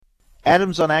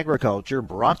Adams on Agriculture,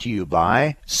 brought to you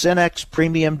by Cenex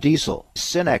Premium Diesel.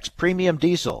 Cenex Premium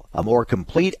Diesel, a more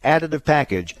complete additive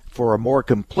package for a more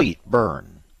complete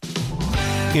burn.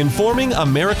 Informing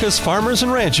America's farmers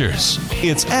and ranchers,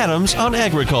 it's Adams on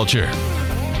Agriculture.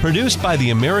 Produced by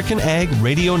the American Ag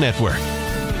Radio Network.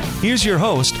 Here's your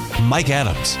host, Mike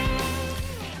Adams.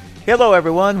 Hello,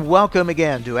 everyone. Welcome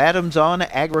again to Adams on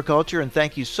Agriculture, and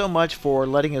thank you so much for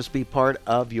letting us be part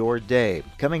of your day.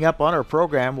 Coming up on our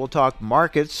program, we'll talk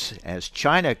markets as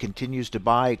China continues to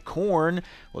buy corn.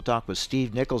 We'll talk with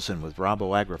Steve Nicholson with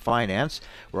Rabo AgriFinance.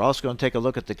 We're also going to take a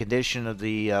look at the condition of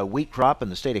the wheat crop in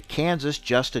the state of Kansas.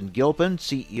 Justin Gilpin,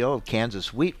 CEO of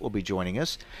Kansas Wheat, will be joining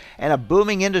us. And a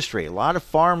booming industry, a lot of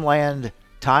farmland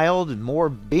tiled and more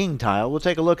being tiled. We'll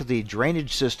take a look at the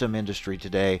drainage system industry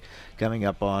today coming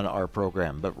up on our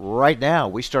program. But right now,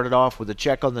 we started off with a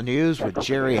check on the news with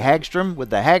Jerry Hagstrom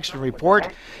with the Hagstrom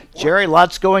Report. Jerry,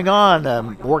 lots going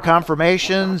on. More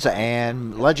confirmations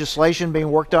and legislation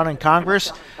being worked on in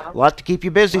Congress. A lot to keep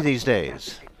you busy these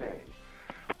days.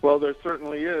 Well, there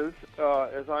certainly is.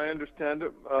 As I understand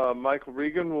it, Michael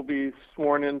Regan will be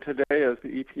sworn in today as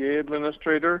the EPA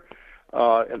administrator.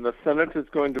 And the Senate is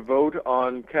going to vote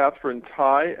on Catherine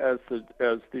Tai as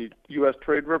the U.S.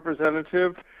 Trade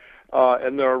Representative.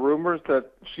 And there are rumors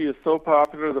that she is so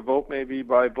popular the vote may be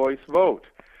by voice vote.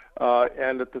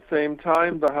 And at the same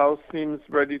time, the House seems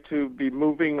ready to be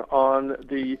moving on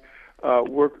the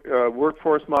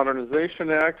Workforce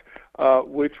Modernization Act,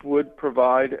 which would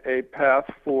provide a path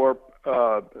for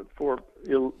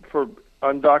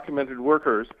undocumented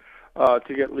workers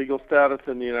to get legal status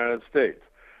in the United States.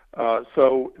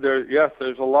 So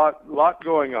there's a lot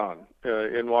going on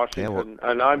in Washington,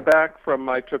 and I'm back from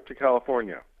my trip to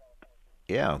California.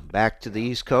 Yeah, back to the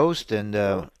East Coast, and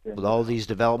with all these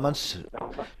developments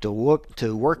to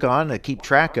work on, to keep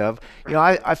track of. You know,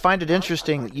 I find it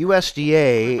interesting.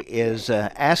 USDA is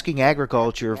asking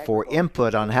agriculture for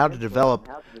input on how to develop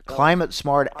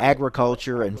climate-smart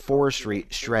agriculture and forestry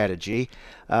strategy.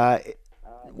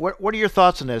 What are your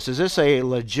thoughts on this? Is this a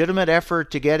legitimate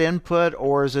effort to get input,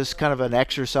 or is this kind of an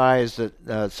exercise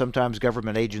that sometimes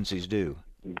government agencies do?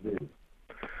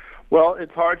 Well,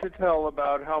 it's hard to tell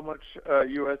about how much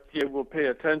USDA will pay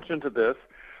attention to this,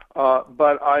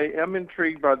 but I am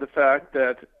intrigued by the fact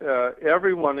that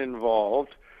everyone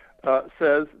involved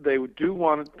says they do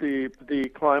want the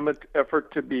climate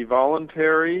effort to be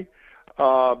voluntary.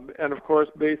 And of course,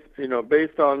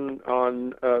 based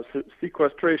on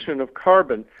sequestration of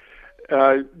carbon,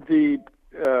 the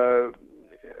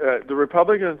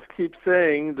Republicans keep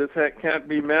saying this can't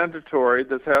be mandatory.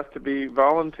 This has to be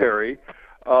voluntary.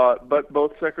 But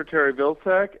both Secretary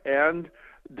Vilsack and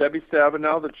Debbie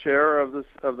Stabenow, the chair of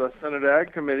the Senate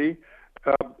Ag Committee,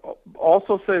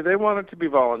 also say they want it to be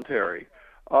voluntary.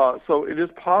 So it is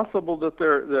possible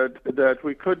that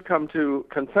we could come to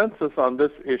consensus on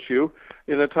this issue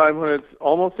in a time when it's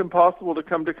almost impossible to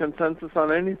come to consensus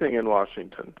on anything in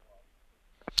Washington.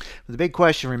 The big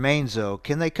question remains, though,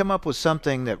 can they come up with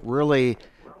something that really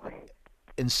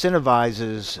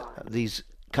incentivizes these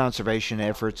conservation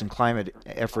efforts and climate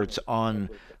efforts on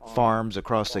farms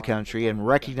across the country and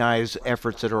recognize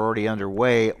efforts that are already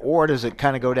underway, or does it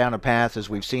kind of go down a path, as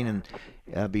we've seen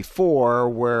before,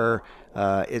 where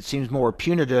it seems more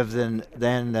punitive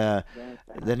than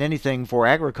anything for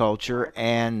agriculture?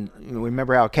 And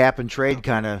remember how cap and trade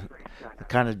kind of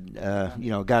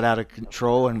got out of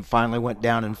control and finally went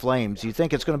down in flames. Do you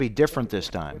think it's going to be different this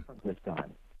time?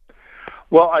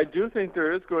 Well, I do think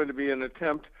there is going to be an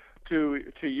attempt to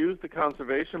use the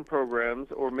conservation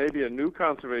programs, or maybe a new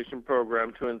conservation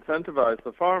program, to incentivize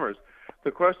the farmers.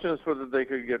 The question is whether they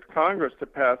could get Congress to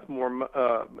pass more,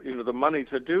 the money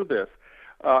to do this.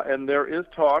 And there is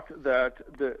talk that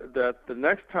the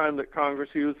next time that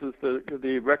Congress uses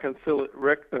the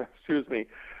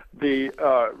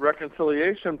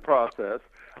reconciliation process,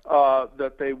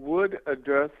 that they would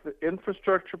address the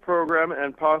infrastructure program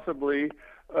and possibly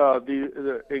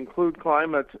include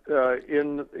climate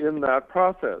in that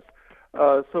process.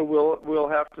 So we'll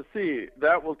have to see.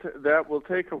 That will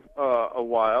take a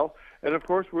while, and of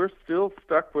course we're still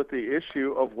stuck with the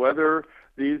issue of whether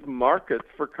these markets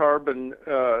for carbon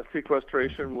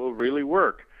sequestration will really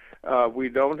work. We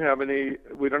don't have any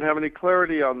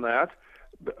clarity on that.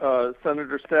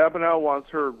 Senator Stabenow wants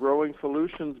her Growing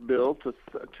Solutions bill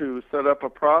to set up a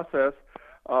process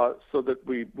so that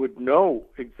we would know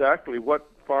exactly what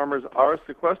farmers are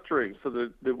sequestering, so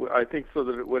that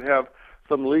it would have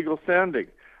some legal standing.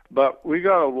 But we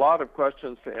got a lot of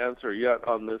questions to answer yet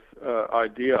on this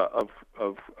idea of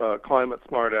climate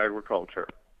smart agriculture.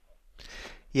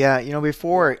 Yeah,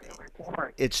 before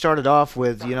it started off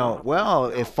with, well,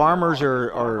 if farmers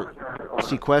are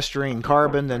sequestering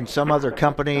carbon, then some other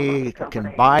company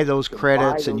can buy those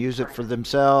credits and use it for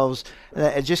themselves.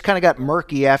 It just kind of got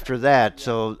murky after that.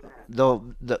 So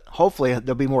hopefully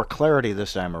there'll be more clarity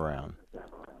this time around.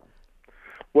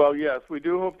 Well, yes, we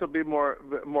do hope there'll be more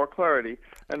clarity,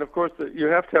 and of course, you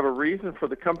have to have a reason for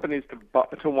the companies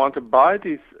to want to buy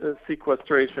these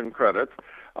sequestration credits,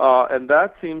 and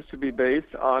that seems to be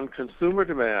based on consumer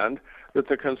demand. That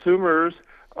the consumers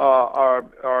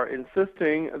are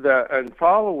insisting that and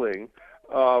following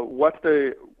what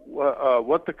the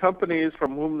companies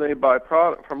from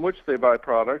which they buy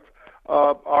products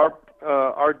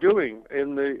are doing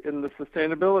in the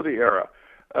sustainability area.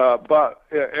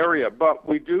 But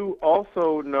we do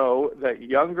also know that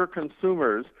younger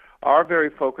consumers are very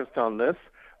focused on this,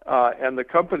 and the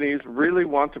companies really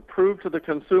want to prove to the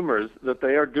consumers that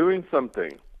they are doing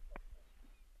something.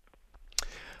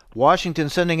 Washington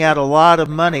sending out a lot of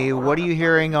money. What are you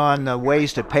hearing on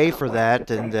ways to pay for that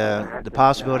and the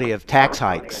possibility of tax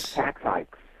hikes? There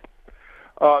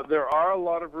are a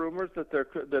lot of rumors that there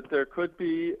could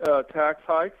be tax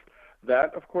hikes.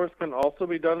 That, of course, can also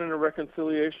be done in a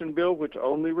reconciliation bill, which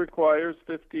only requires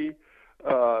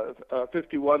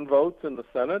 51 votes in the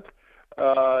Senate.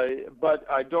 But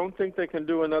I don't think they can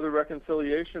do another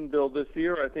reconciliation bill this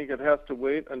year. I think it has to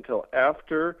wait until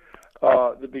after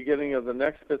the beginning of the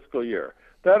next fiscal year.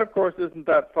 That, of course, isn't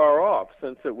that far off,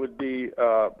 since it would be,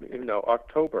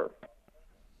 October.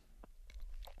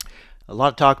 A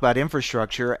lot of talk about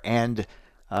infrastructure, and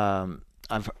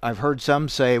I've heard some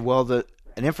say, well,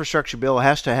 an infrastructure bill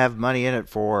has to have money in it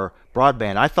for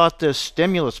broadband. I thought this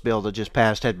stimulus bill that just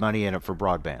passed had money in it for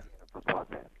broadband.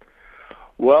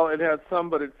 Well, it had some,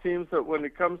 but it seems that when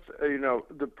it comes to,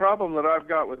 the problem that I've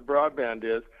got with broadband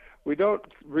is we don't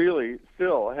really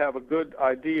still have a good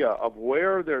idea of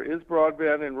where there is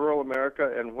broadband in rural America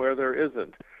and where there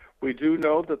isn't. We do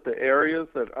know that the areas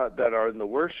that are in the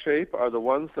worst shape are the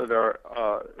ones that are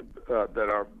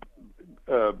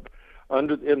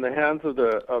in the hands of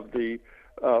the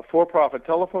for-profit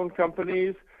telephone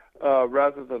companies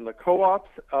rather than the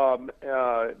co-ops,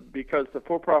 because the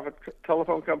for-profit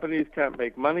telephone companies can't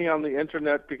make money on the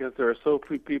internet because there are so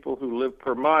few people who live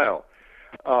per mile.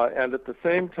 And at the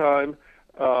same time,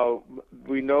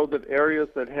 we know that areas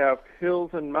that have hills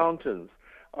and mountains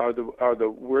are the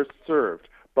worst served.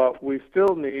 But we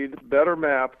still need better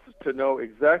maps to know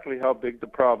exactly how big the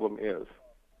problem is.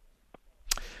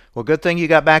 Well, good thing you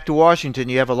got back to Washington.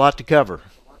 You have a lot to cover.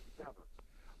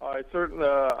 I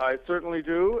certainly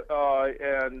do.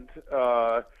 And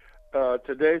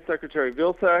today, Secretary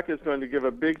Vilsack is going to give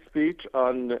a big speech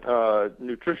on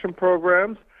nutrition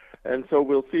programs, and so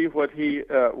we'll see what he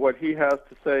has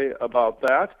to say about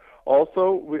that.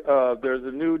 Also, there's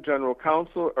a new general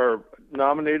counsel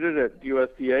nominated at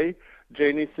USDA,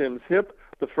 Janie Sims Hipp,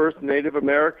 the first Native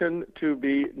American to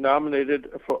be nominated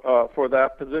for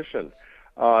that position.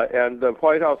 And the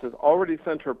White House has already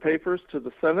sent her papers to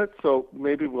the Senate, so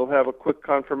maybe we'll have a quick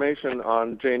confirmation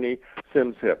on Janie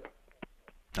Sims Hipp.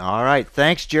 All right.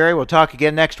 Thanks, Jerry. We'll talk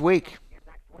again next week.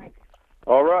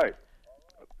 All right.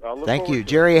 Thank you.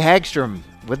 Jerry Hagstrom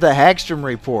with the Hagstrom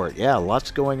Report. Yeah, lots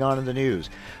going on in the news.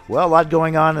 Well, a lot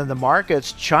going on in the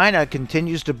markets. China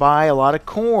continues to buy a lot of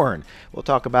corn. We'll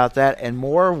talk about that and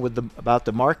more about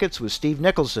the markets with Steve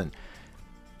Nicholson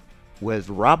with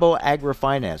Rabo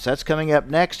AgriFinance. That's coming up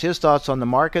next. His thoughts on the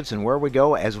markets and where we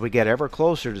go as we get ever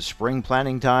closer to spring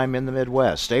planting time in the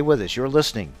Midwest. Stay with us. You're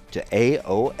listening to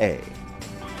AOA.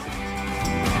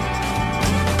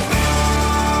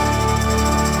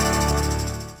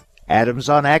 Adams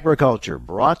on Agriculture,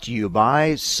 brought to you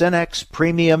by Cenex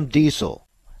Premium Diesel.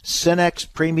 Cenex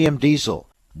Premium Diesel,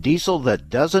 diesel that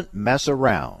doesn't mess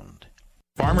around.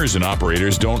 Farmers and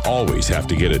operators don't always have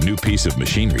to get a new piece of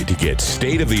machinery to get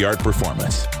state-of-the-art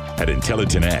performance. At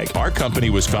Intelligent Ag, our company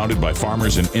was founded by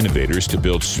farmers and innovators to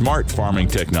build smart farming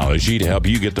technology to help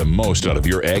you get the most out of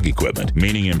your ag equipment,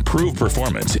 meaning improved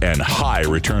performance and high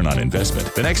return on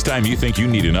investment. The next time you think you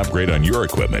need an upgrade on your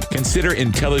equipment, consider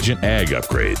Intelligent Ag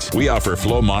upgrades. We offer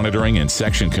flow monitoring and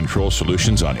section control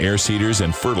solutions on air seeders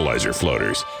and fertilizer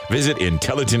floaters. Visit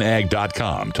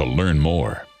intelligentag.com to learn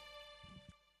more.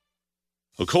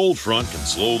 A cold front can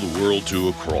slow the world to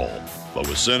a crawl, but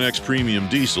with Cenex Premium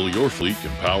Diesel, your fleet can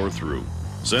power through.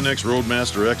 Cenex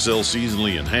Roadmaster XL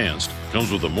Seasonally Enhanced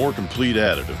comes with a more complete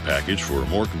additive package for a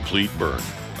more complete burn,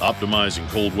 optimizing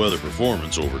cold weather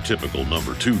performance over typical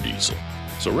number 2 diesel.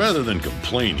 So rather than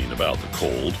complaining about the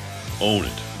cold, own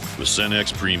it with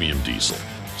Cenex Premium Diesel.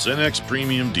 Cenex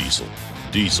Premium Diesel,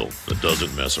 diesel that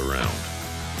doesn't mess around.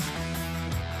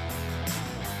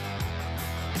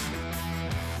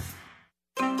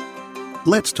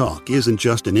 Let's Talk isn't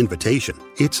just an invitation,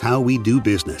 it's how we do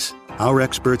business. Our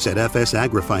experts at FS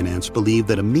AgriFinance believe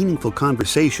that a meaningful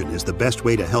conversation is the best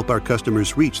way to help our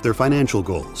customers reach their financial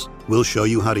goals. We'll show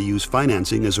you how to use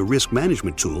financing as a risk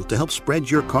management tool to help spread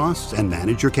your costs and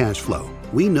manage your cash flow.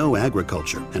 We know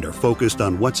agriculture and are focused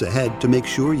on what's ahead to make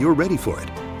sure you're ready for it.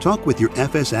 Talk with your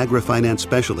FS AgriFinance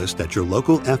specialist at your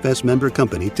local FS member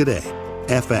company today.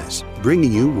 FS,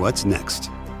 bringing you what's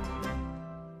next.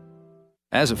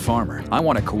 As a farmer, I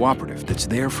want a cooperative that's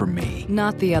there for me.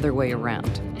 Not the other way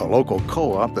around. A local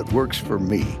co-op that works for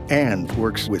me and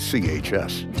works with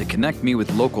CHS. To connect me with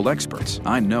local experts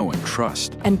I know and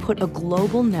trust. And put a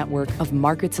global network of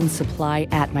markets and supply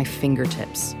at my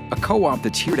fingertips. A co-op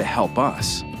that's here to help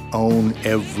us. Own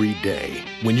every day.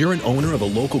 When you're an owner of a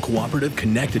local cooperative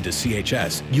connected to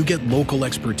CHS, you get local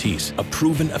expertise, a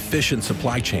proven, efficient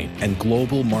supply chain, and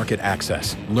global market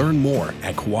access. Learn more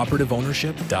at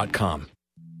cooperativeownership.com.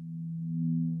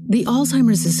 The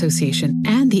Alzheimer's Association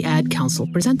and the Ad Council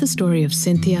present the story of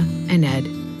Cynthia and Ed.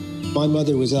 My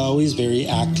mother was always very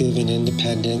active and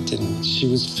independent, and she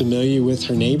was familiar with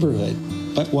her neighborhood.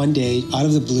 But one day, out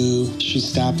of the blue, she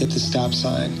stopped at the stop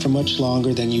sign for much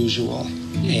longer than usual.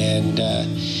 And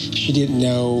she didn't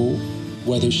know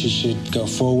whether she should go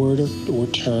forward or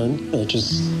turn or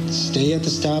just stay at the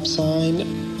stop sign.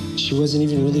 She wasn't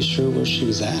even really sure where she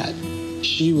was at.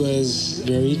 She was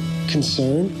very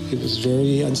concerned. It was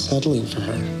very unsettling for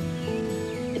her.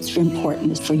 It's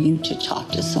important for you to talk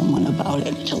to someone about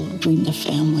it, to bring the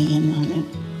family in on it.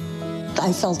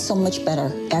 I felt so much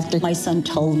better after my son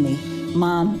told me,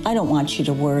 Mom, I don't want you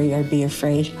to worry or be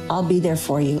afraid. I'll be there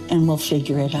for you and we'll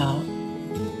figure it out.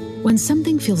 When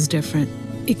something feels different,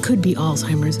 it could be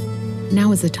Alzheimer's.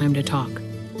 Now is the time to talk.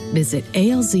 Visit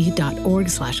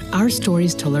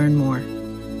alz.org/ourstories to learn more.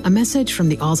 A message from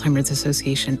the Alzheimer's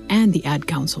Association and the Ad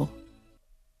Council.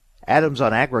 Adams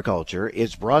on Agriculture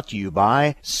is brought to you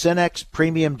by Cenex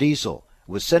Premium Diesel.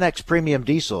 With Cenex Premium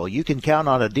Diesel, you can count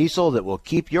on a diesel that will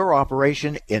keep your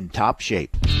operation in top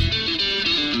shape.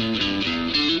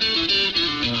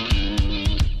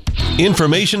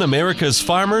 Information America's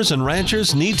farmers and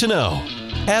ranchers need to know.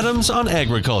 Adams on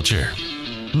Agriculture.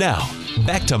 Now,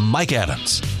 back to Mike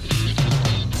Adams.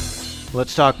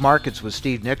 Let's talk markets with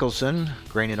Steve Nicholson,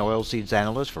 grain and oilseeds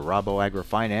analyst for Rabo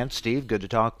AgriFinance. Steve, good to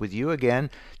talk with you again.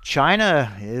 China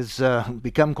has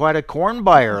become quite a corn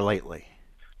buyer lately.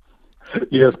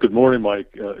 Yes, good morning,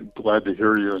 Mike. Glad to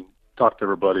hear you and talk to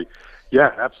everybody.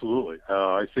 Yeah, absolutely.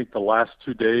 I think the last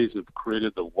 2 days have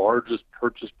created the largest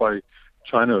purchase by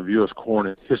China of U.S. corn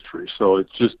in history. So it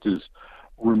just is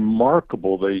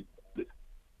remarkable. The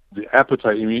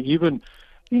appetite, I mean, even,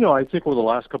 I think over the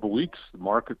last couple of weeks, the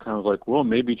market kind of like, well,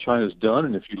 maybe China's done.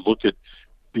 And if you look at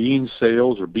bean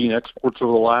sales or bean exports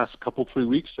over the last couple, 3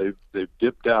 weeks, they've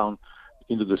dipped down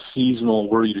into the seasonal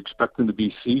where you'd expect them to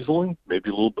be seasonally, maybe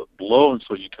a little bit below. And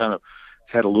so you kind of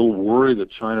had a little worry that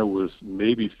China was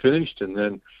maybe finished. And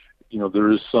then,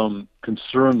 there is some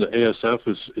concern that ASF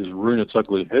is rearing its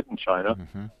ugly head in China.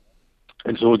 Mm-hmm.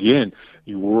 And so again,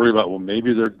 you worry about, well,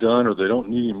 maybe they're done or they don't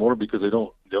need any more because they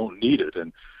don't need it.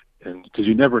 And because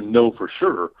you never know for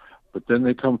sure, but then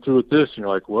they come through with this and you're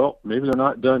like, well, maybe they're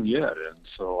not done yet. And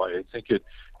so I think it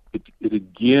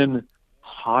again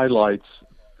highlights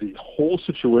the whole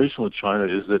situation with China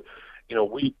is that,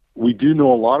 we do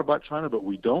know a lot about China, but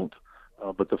we don't.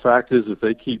 But the fact is, if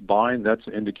they keep buying, that's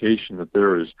an indication that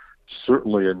there is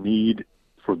certainly a need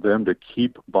for them to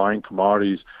keep buying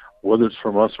commodities, whether it's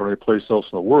from us or any place else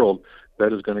in the world.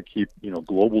 That is going to keep,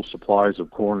 global supplies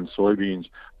of corn and soybeans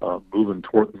moving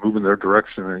their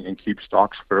direction and keep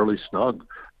stocks fairly snug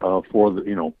for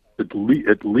the,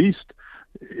 at least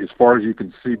as far as you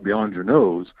can see beyond your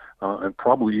nose, and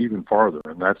probably even farther.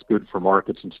 And that's good for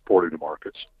markets and supporting the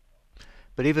markets.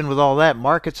 But even with all that,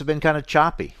 markets have been kind of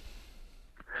choppy.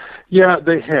 Yeah,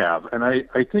 they have, and I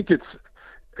think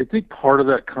part of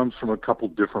that comes from a couple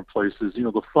different places.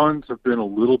 The funds have been a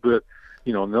little bit,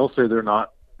 and they'll say they're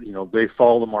not. They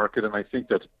follow the market, and I think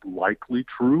that's likely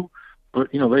true. But,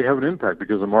 they have an impact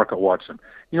because the market watches them.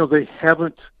 They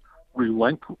haven't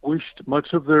relinquished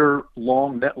much of their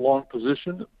net long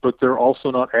position, but they're also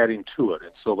not adding to it.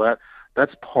 And so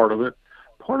that's part of it.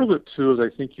 Part of it, too, is I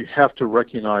think you have to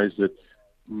recognize that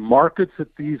markets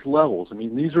at these levels,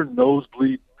 these are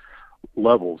nosebleed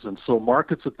levels. And so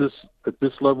markets at this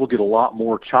level get a lot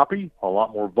more choppy, a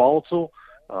lot more volatile.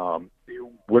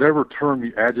 Whatever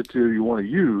adjective you want to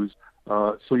use,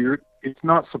 it's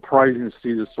not surprising to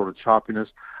see this sort of choppiness.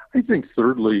 I think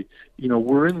thirdly,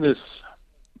 we're in this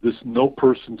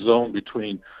no-person zone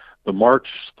between the March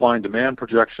supply and demand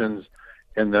projections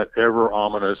and that ever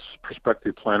ominous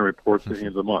prospective plan report at the end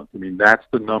of the month. I mean, that's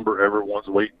the number everyone's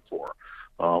waiting for.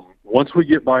 Once we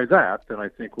get by that, then I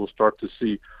think we'll start to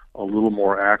see a little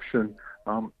more action.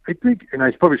 I think, and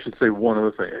I probably should say one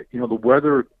other thing. You know, the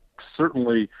weather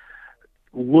certainly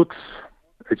looks,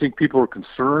 I think people are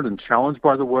concerned and challenged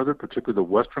by the weather, particularly the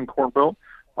Western Corn Belt.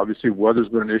 Obviously, weather's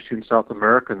been an issue in South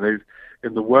America, and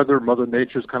in the weather, Mother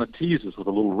Nature's kind of teased us with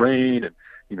a little rain and,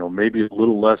 you know, maybe a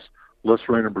little less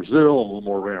rain in Brazil, a little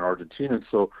more rain in Argentina. And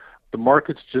so the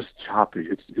market's just choppy.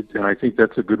 And I think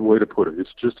that's a good way to put it.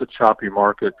 It's just a choppy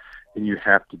market, and you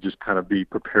have to just kind of be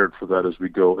prepared for that as we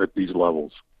go at these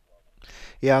levels.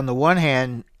 Yeah, on the one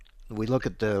hand, we look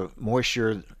at the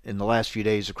moisture in the last few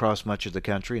days across much of the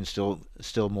country, and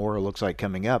still more looks like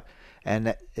coming up.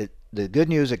 And the good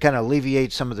news, it kind of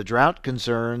alleviates some of the drought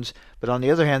concerns. But on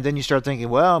the other hand, then you start thinking,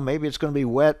 well, maybe it's going to be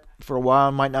wet for a while,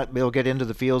 and might not be able to get into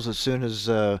the fields as soon as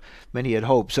many had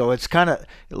hoped. So it's kind of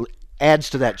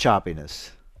adds to that choppiness.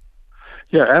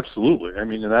 Yeah, absolutely. I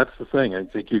mean, and that's the thing. I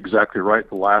think you're exactly right.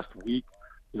 The last week,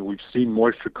 you know, we've seen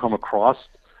moisture come across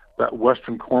that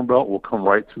Western Corn Belt, will come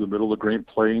right through the middle of the Great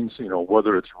Plains, you know,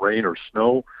 whether it's rain or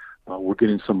snow. We're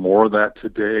getting some more of that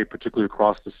today, particularly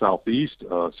across the southeast.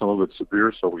 Some of it's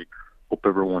severe, so we hope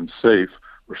everyone's safe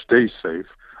or stays safe.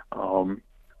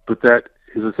 But that,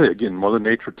 as I say, again, Mother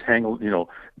Nature dangs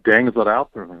it out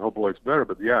there, and hopefully it's better.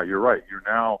 But yeah, you're right. You're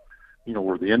now, you know,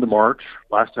 we're at the end of March,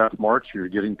 last half of March. You're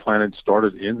getting planted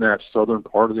started in that southern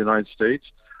part of the United States.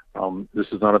 This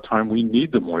is not a time we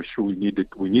need the moisture. We need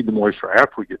the moisture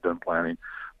after we get done planting.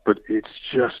 But it's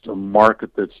just a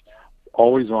market that's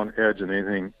always on edge, and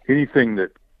anything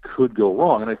that could go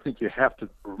wrong. And I think you have to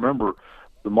remember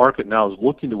the market now is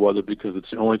looking to weather because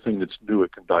it's the only thing that's new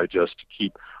it can digest to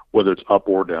keep whether it's up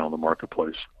or down in the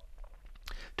marketplace.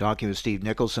 Talking with Steve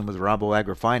Nicholson with Rabo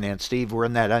AgriFinance. Steve, we're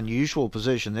in that unusual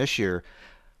position this year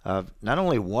of not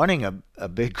only wanting a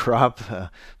big crop,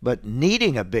 but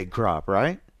needing a big crop,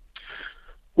 right?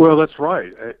 Well, that's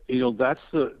right. You know, that's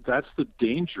the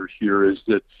danger here is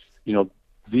that, you know,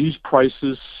 these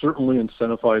prices certainly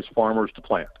incentivize farmers to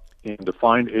plant and to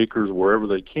find acres wherever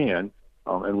they can.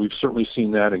 And we've certainly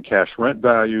seen that in cash rent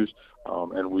values,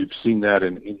 and we've seen that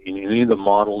in any of the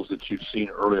models that you've seen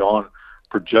early on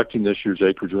projecting this year's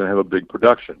acreage. We're going to have a big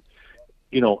production.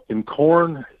 You know, in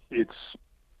corn, it's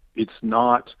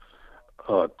not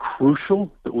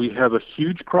crucial that we have a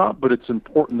huge crop, but it's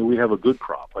important that we have a good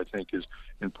crop, I think, is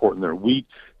important there. Wheat,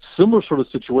 similar sort of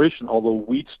situation, although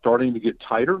wheat's starting to get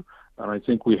tighter, and I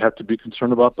think we have to be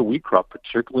concerned about the wheat crop,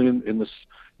 particularly in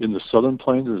the southern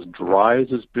plains, as dry as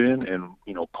it's been, and,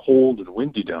 you know, cold and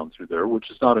windy down through there,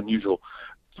 which is not unusual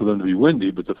for them to be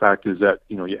windy. But the fact is that,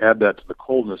 you know, you add that to the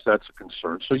coldness, that's a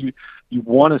concern. So you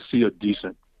want to see a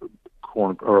decent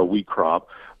corn or a wheat crop,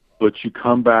 but you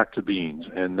come back to beans,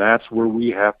 and that's where we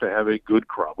have to have a good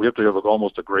crop. We have to have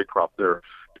almost a great crop there,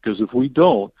 because if we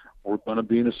don't, we're going to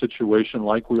be in a situation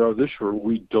like we are this year.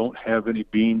 We don't have any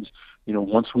beans. You know,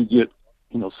 once we get,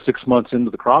 you know, 6 months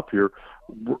into the crop here,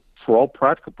 for all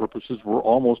practical purposes, we're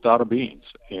almost out of beans.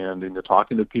 And in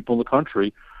talking to people in the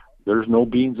country, there's no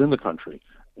beans in the country.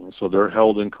 And so they're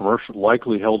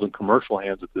likely held in commercial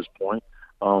hands at this point,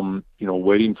 you know,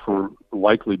 waiting for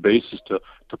likely basis to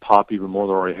pop even more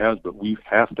than already has. But we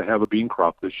have to have a bean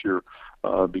crop this year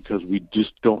because we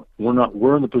just don't.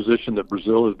 We're in the position that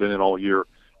Brazil has been in all year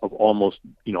of almost,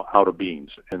 you know, out of beans,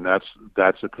 and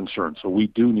that's a concern. So we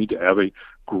do need to have a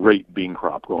great bean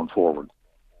crop going forward.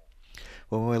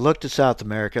 Well, when we look to South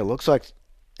America, it looks like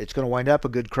it's going to wind up a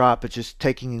good crop. It's just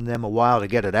taking them a while to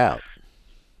get it out.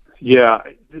 Yeah,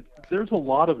 there's a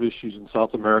lot of issues in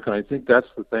South America, and I think that's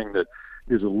the thing that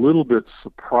is a little bit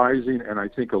surprising and I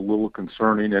think a little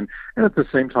concerning, and at the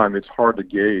same time it's hard to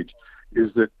gauge,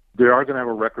 is that they are going to have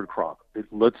a record crop.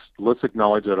 Let's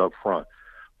acknowledge that up front.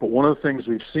 But one of the things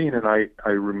we've seen, and I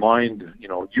remind, you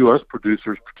know, U.S.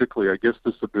 producers particularly, I guess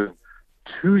this had been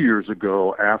 2 years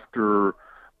ago after,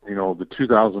 you know, the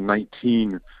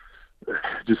 2019,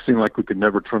 just seemed like we could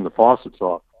never turn the faucets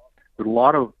off. But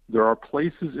there are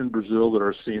places in Brazil that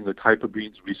are seeing the type of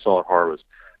beans we saw at harvest: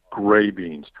 gray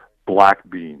beans, black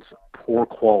beans, poor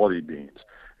quality beans.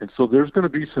 And so there's going to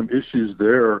be some issues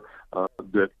there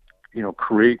that, you know,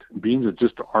 create beans that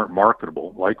just aren't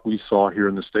marketable, like we saw here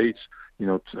in the States. You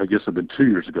know, I guess it's been 2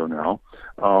 years ago now.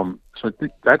 So I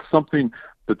think that's something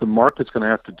that the market's going to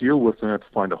have to deal with and have to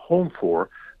find a home for.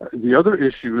 The other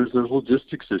issue is there's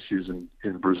logistics issues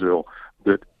in Brazil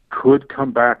that could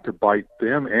come back to bite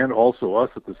them and also us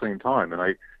at the same time. And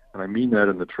I mean that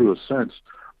in the truest sense.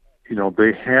 You know,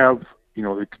 they have, you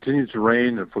know, it continues to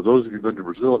rain, and for those of you who've been to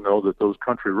Brazil know that those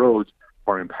country roads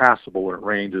are impassable when it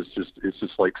rains. It's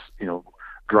just like, you know,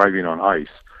 driving on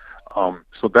ice.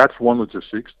 So that's one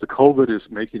logistics. The COVID is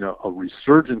making a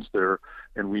resurgence there,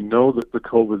 and we know that the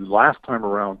COVID last time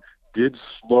around did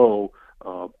slow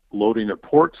loading at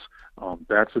ports.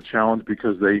 That's a challenge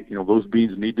because those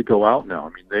beans need to go out now. I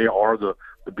mean, they are the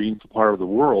bean supplier of the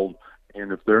world,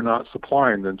 and if they're not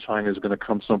supplying, then China is going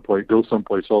to go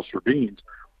someplace else for beans,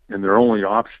 and their only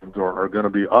options are going to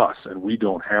be us, and we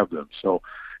don't have them. So,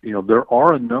 there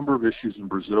are a number of issues in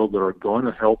Brazil that are going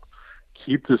to help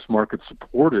keep this market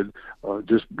supported,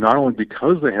 just not only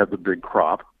because they have the big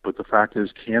crop, but the fact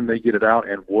is, can they get it out,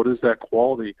 and what is that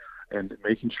quality, and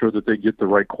making sure that they get the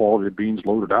right quality of beans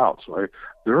loaded out. So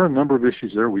there are a number of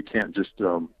issues there we can't just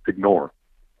ignore.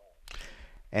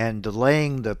 And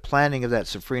delaying the planting of that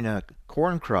safrinha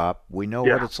corn crop, we know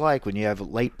what it's like when you have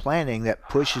late planting that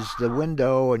pushes the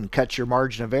window and cuts your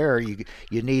margin of error. You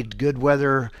need good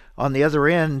weather on the other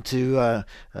end to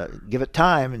give it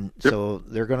time, and so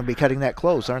they're going to be cutting that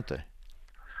close, aren't they?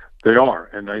 They are,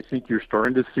 and I think you're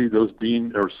starting to see those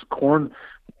corn,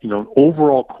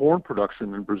 overall corn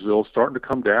production in Brazil starting to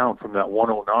come down from that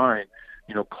 109,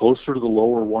 closer to the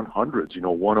lower 100s,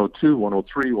 102,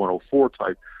 103, 104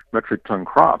 type metric ton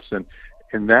crops.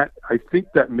 And that, I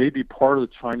think that may be part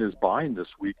of China's buying this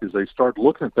week as they start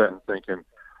looking at that and thinking,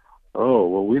 oh,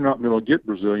 well, we're not going to get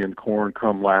Brazilian corn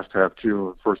come last half June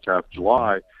and first half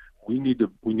July. We need to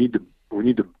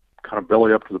kind of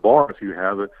belly up to the bar, if you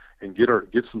have it, and get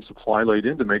some supply laid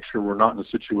in to make sure we're not in a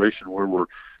situation where we're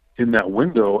in that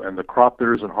window and the crop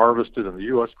there isn't harvested and the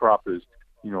U.S. crop is,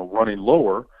 running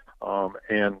lower.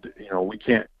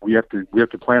 We have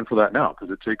to plan for that now because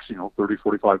it takes, 30,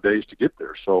 45 days to get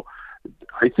there. So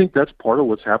I think that's part of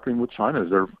what's happening with China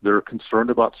is they're concerned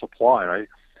about supply. And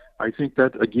I think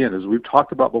that, again, as we've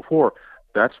talked about before,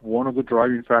 that's one of the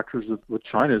driving factors with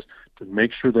China is to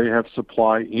make sure they have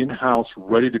supply in-house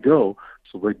ready to go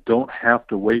so they don't have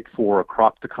to wait for a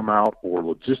crop to come out or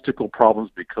logistical problems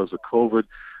because of COVID.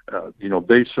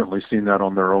 They've certainly seen that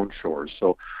on their own shores.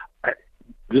 So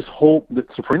the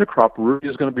safrinha crop really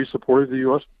is going to be supporting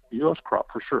the U.S. crop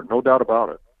for sure, no doubt about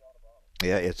it.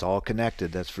 Yeah, it's all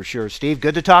connected, that's for sure. Steve,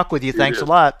 good to talk with you. Thanks a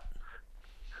lot.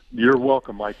 You're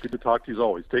welcome, Mike. Good to talk to you as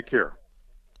always. Take care.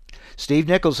 Steve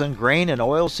Nicholson, grain and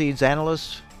oilseeds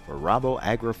analyst for Rabo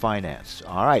AgriFinance.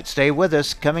 All right, stay with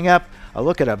us. Coming up, a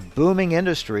look at a booming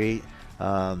industry,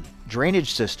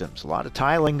 drainage systems. A lot of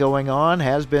tiling going on.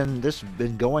 This has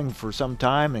been going for some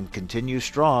time and continues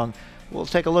strong. We'll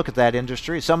take a look at that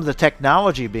industry, some of the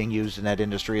technology being used in that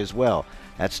industry as well.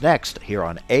 That's next here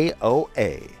on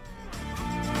AOA.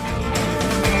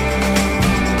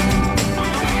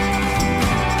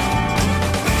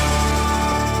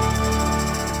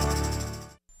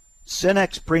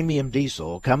 Cenex Premium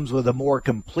Diesel comes with a more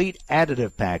complete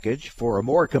additive package for a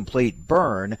more complete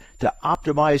burn to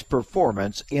optimize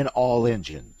performance in all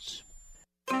engines.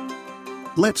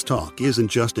 Let's Talk isn't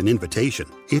just an invitation,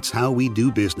 it's how we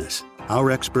do business.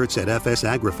 Our experts at FS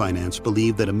AgriFinance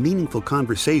believe that a meaningful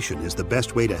conversation is the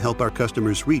best way to help our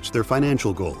customers reach their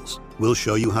financial goals. We'll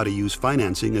show you how to use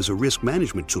financing as a risk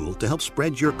management tool to help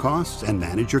spread your costs and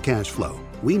manage your cash flow.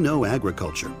 We know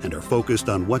agriculture and are focused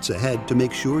on what's ahead to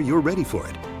make sure you're ready for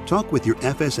it. Talk with your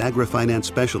FS AgriFinance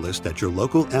specialist at your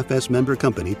local FS member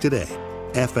company today.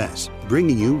 FS,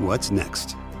 bringing you what's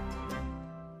next.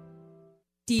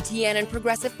 DTN and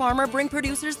Progressive Farmer bring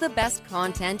producers the best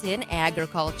content in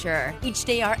agriculture. Each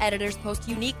day, our editors post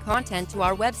unique content to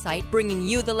our website, bringing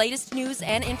you the latest news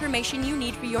and information you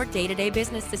need for your day-to-day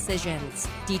business decisions.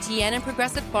 DTN and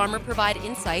Progressive Farmer provide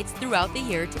insights throughout the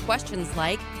year to questions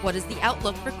like, what is the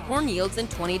outlook for corn yields in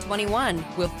 2021?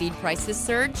 Will feed prices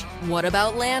surge? What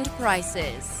about land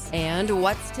prices? And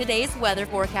what's today's weather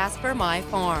forecast for my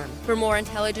farm? For more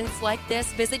intelligence like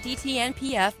this, visit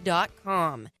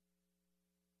DTNPF.com.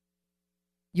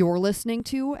 You're listening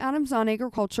to Adams on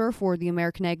Agriculture for the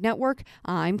American Ag Network.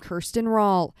 I'm Kirsten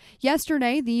Rahl.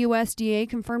 Yesterday, the USDA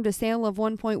confirmed a sale of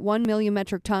 1.1 million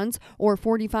metric tons, or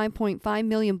 45.5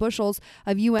 million bushels,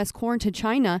 of U.S. corn to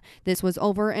China. This was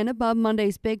over and above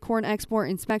Monday's big corn export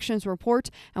inspections report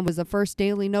and was the first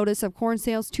daily notice of corn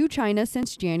sales to China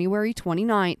since January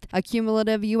 29th.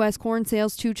 Accumulative U.S. corn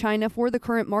sales to China for the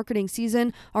current marketing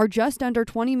season are just under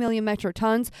 20 million metric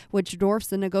tons, which dwarfs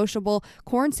the negotiable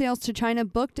corn sales to China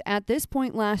book booked at this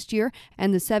point last year,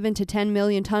 and the 7 to 10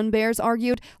 million ton bears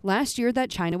argued last year that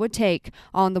China would take.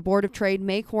 On the Board of Trade,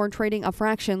 May corn trading a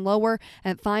fraction lower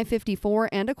at $5.54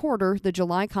 1/4. The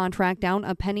July contract down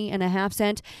a penny and a half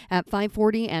cent at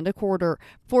 $5.40 1/4.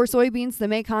 For soybeans, the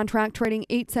May contract trading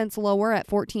 8 cents lower at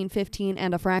 $14.15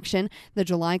 1/fraction. The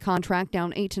July contract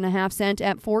down 8.5 cents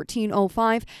at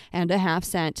 $14.05 1/2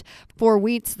 cent. For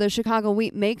wheats, the Chicago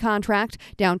wheat May contract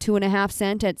down 2.5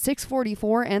 cents at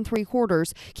 $6.44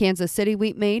 3/4. Kansas City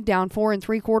wheat May down 4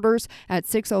 3/4 at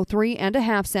 $6.03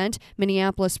 1/2 cent.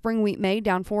 Minneapolis spring wheat May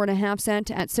down 4.5 cents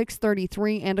at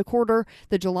 $6.33 1/4.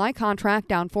 The July contract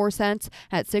down 4 cents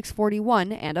at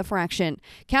 $6.41 1/fraction.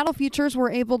 Cattle futures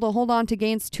were able to hold on to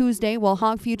gains Tuesday, while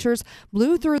hog futures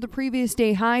blew through the previous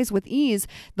day highs with ease.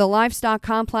 The livestock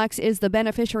complex is the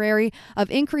beneficiary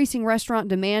of increasing restaurant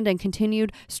demand and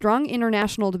continued strong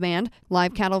international demand.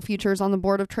 Live cattle futures on the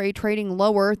Board of Trade trading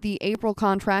lower. The April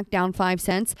contract down 5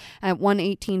 cents at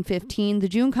 $118.15. The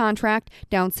June contract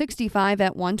down 65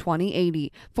 at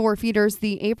 $120.80. For feeders,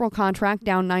 the April contract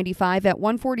down 95 at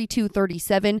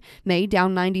 $142.37. May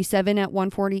down 97 at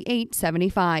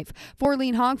 $148.75. For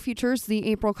lean hog futures, the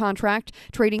April contract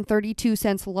trading 32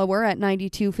 cents lower at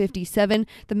 $92.57.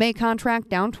 The May contract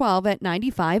down 12 at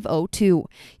 $95.02.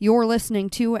 You're listening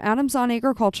to Adams on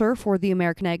Agriculture for the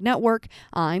American Ag Network.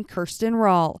 I'm Kirsten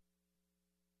Rahl.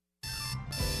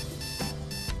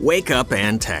 Wake up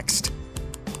and text.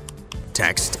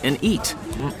 Text and eat.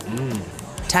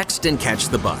 Text and catch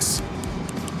the bus.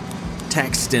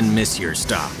 Text and miss your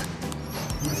stop.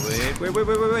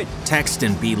 Wait. Text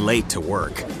and be late to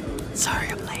work. Sorry,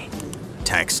 I'm late.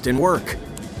 Text and work.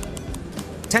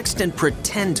 Text and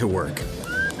pretend to work.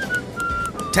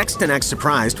 Text and act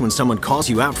surprised when someone calls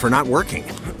you out for not working.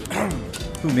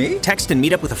 Who, me? Text and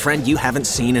meet up with a friend you haven't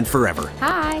seen in forever.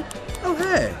 Hi. Oh,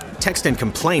 hey. Text and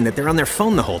complain that they're on their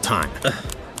phone the whole time.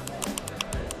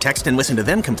 Text and listen to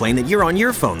them complain that you're on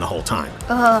your phone the whole time.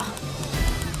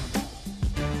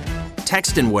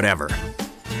 Text and whatever.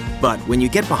 But when you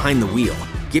get behind the wheel,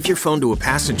 give your phone to a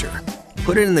passenger.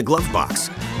 Put it in the glove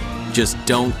box. Just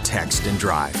don't text and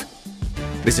drive.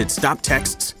 Visit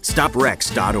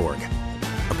StopTextsStopWrecks.org.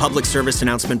 A public service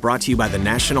announcement brought to you by the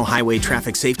National Highway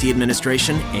Traffic Safety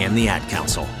Administration and the Ad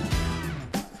Council.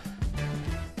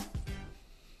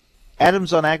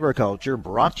 Adams on Agriculture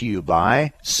brought to you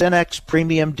by Cenex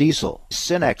Premium Diesel.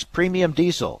 Cenex Premium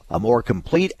Diesel, a more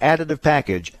complete additive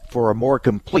package for a more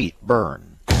complete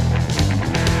burn.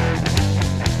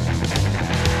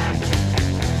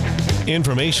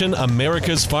 Information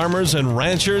America's farmers and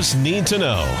ranchers need to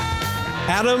know.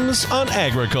 Adams on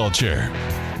Agriculture.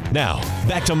 Now,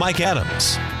 back to Mike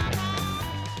Adams.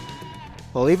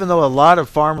 Well, even though a lot of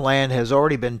farmland has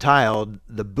already been tiled,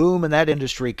 the boom in that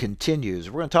industry continues.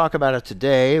 We're going to talk about it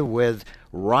today with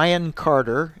Ryan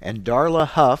Carter and Darla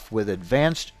Huff with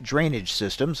Advanced Drainage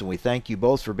Systems, and we thank you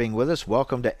both for being with us.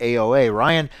 Welcome to AOA.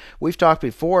 Ryan, we've talked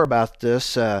before about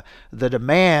this. The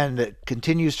demand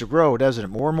continues to grow, doesn't it?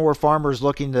 More and more farmers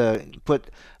looking to put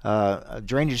a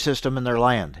drainage system in their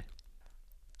land.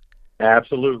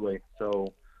 Absolutely.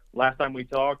 So last time we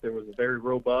talked, there was a very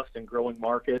robust and growing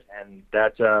market, and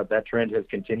that trend has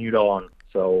continued on.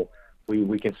 So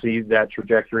we can see that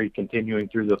trajectory continuing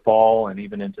through the fall and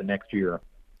even into next year.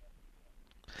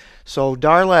 So,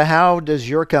 Darla, how does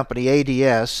your company,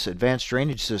 ADS, Advanced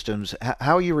Drainage Systems,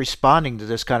 how are you responding to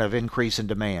this kind of increase in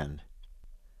demand?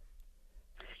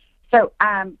 So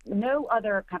no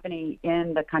other company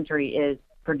in the country is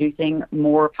producing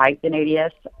more pipe than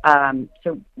ADS.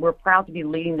 So we're proud to be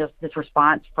leading this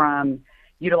response from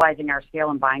utilizing our scale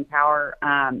and buying power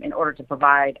in order to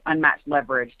provide unmatched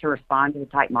leverage to respond to the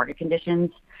tight market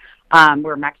conditions.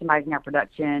 We're maximizing our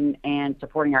production and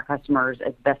supporting our customers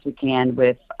as best we can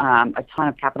with a ton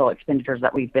of capital expenditures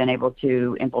that we've been able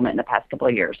to implement in the past couple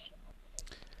of years.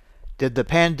 Did the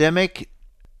pandemic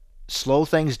slow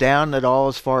things down at all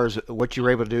as far as what you were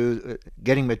able to do,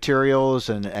 getting materials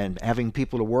and having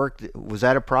people to work? Was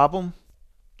that a problem?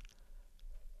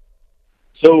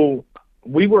 So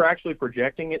we were actually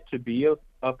projecting it to be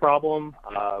a problem.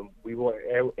 We were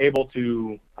able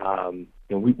to,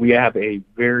 we have a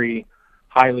very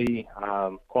highly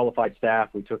qualified staff.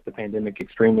 We took the pandemic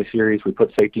extremely serious. We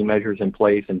put safety measures in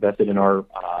place, invested in our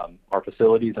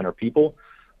facilities and our people.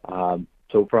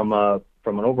 So from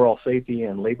an overall safety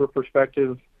and labor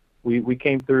perspective, we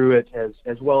came through it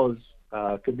as well as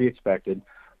could be expected.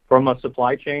 From a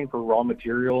supply chain for raw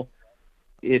material,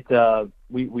 we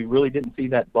really didn't see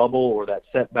that bubble or that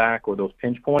setback or those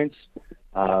pinch points.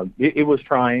 It was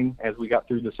trying as we got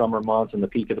through the summer months and the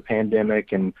peak of the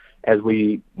pandemic, and as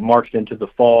we marched into the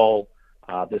fall,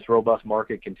 this robust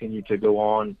market continued to go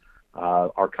on.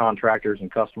 Our contractors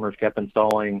and customers kept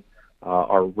installing.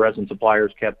 Our resin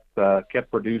suppliers kept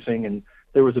producing, and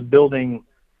there was a building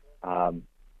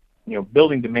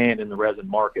demand in the resin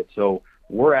market. So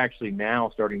we're actually now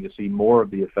starting to see more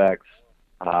of the effects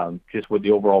just with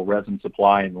the overall resin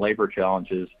supply and labor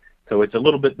challenges. So it's a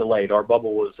little bit delayed. Our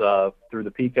bubble was through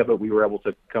the peak of it. We were able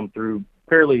to come through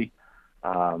fairly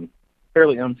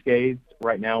unscathed.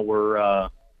 Right now we're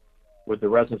with the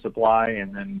resin supply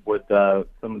and then with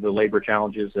some of the labor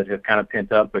challenges that have kind of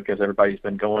pent up because everybody's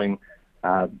been going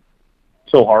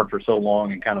so hard for so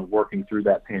long and kind of working through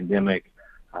that pandemic.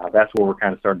 That's where we're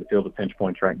kind of starting to feel the pinch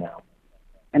points right now.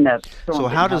 And the so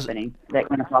how does company that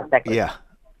went across sectors.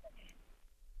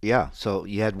 Yeah. So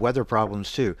you had weather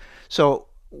problems too. So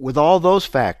with all those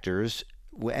factors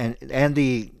and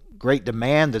the great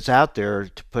demand that's out there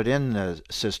to put in the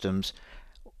systems,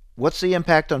 what's the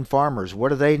impact on farmers? What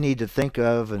do they need to think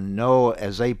of and know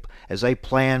as they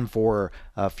plan for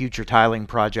a future tiling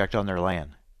project on their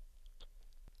land?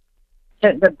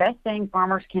 So the best thing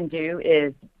farmers can do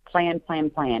is plan.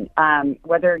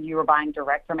 Whether you are buying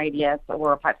direct from ADS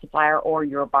or a pipe supplier or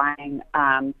you're buying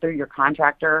through your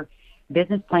contractor,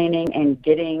 business planning and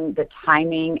getting the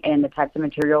timing and the types of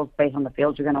materials based on the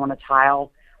fields you're going to want to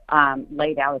tile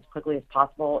laid out as quickly as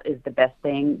possible is the best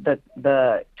thing.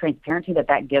 The transparency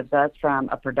that gives us from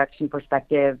a production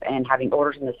perspective and having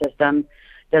orders in the system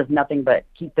does nothing but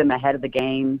keep them ahead of the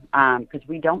game because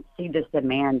we don't see this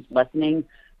demand lessening.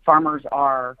 Farmers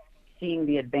are seeing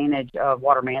the advantage of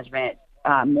water management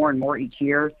more and more each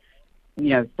year.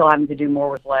 Still having to do more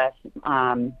with less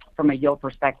from a yield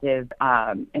perspective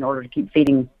in order to keep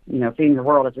feeding the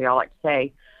world, as we all like to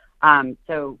say.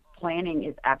 So planning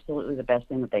is absolutely the best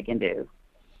thing that they can do.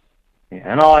 Yeah,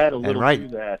 and I'll add a little to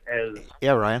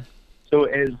that. Ryan. So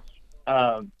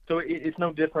it's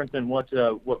no different than what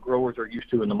growers are used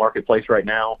to in the marketplace right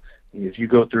now. If you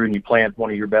go through and you plant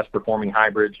one of your best performing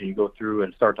hybrids and you go through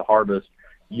and start to harvest,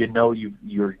 you're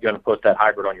going to put that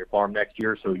hybrid on your farm next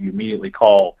year. So you immediately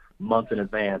call months in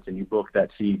advance and you book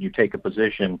that seed. You take a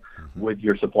position with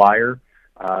your supplier,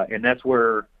 and that's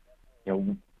where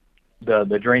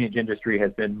the drainage industry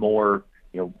has been more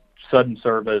sudden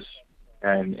service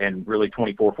and really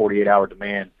 24, 48-hour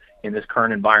demand in this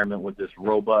current environment with this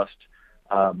robust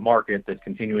market that's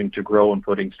continuing to grow and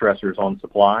putting stressors on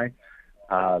supply.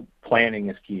 Planning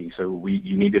is key. So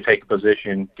you need to take a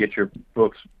position, get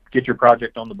your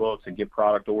project on the books, and get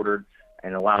product ordered,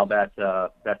 and allow that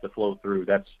to flow through.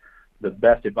 That's the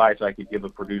best advice I could give a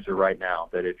producer right now.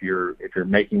 That if you're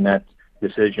making that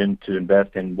decision to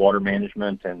invest in water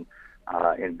management and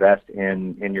invest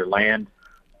in your land,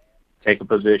 take a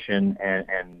position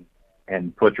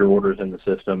and put your orders in the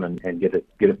system and get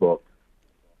it booked.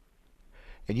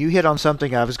 And you hit on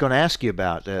something I was going to ask you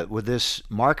about with this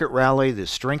market rally, the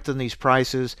strength in these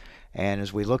prices, and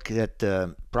as we look at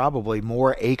probably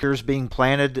more acres being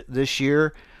planted this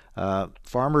year,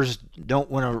 farmers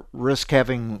don't want to risk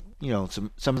having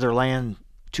some of their land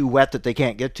too wet that they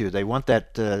can't get to. They want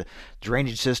that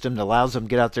drainage system that allows them to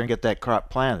get out there and get that crop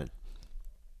planted.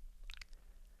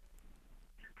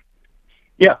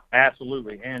 Yeah,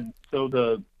 absolutely. And so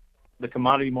the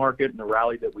commodity market and the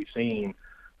rally that we've seen,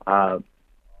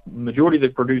 majority of the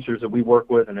producers that we work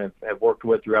with and have worked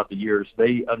with throughout the years,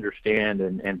 they understand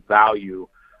and value,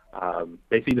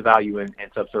 they see the value in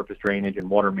subsurface drainage and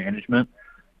water management.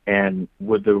 And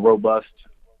with the robust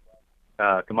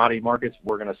commodity markets,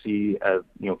 we're going to see a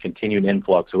continued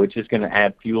influx. So it's just going to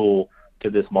add fuel to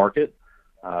this market.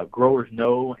 Growers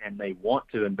know and they want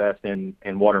to invest in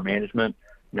water management.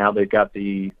 Now they've got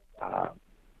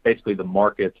basically the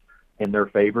market in their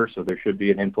favor, so there should be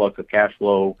an influx of cash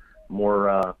flow,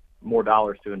 more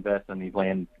dollars to invest in these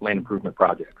land improvement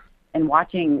projects. And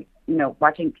seeing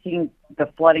the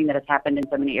flooding that has happened in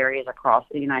so many areas across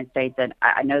the United States, and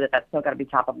I know that's still got to be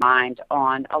top of mind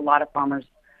on a lot of farmers,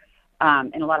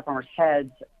 in a lot of farmers'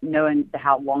 heads, knowing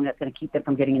how long that's going to keep them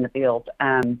from getting in the field.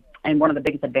 And one of the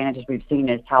biggest advantages we've seen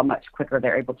is how much quicker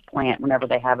they're able to plant whenever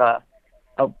they have a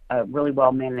really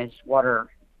well-managed water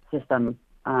system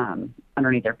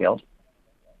underneath their field.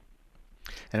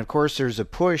 And of course, there's a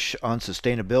push on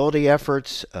sustainability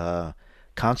efforts,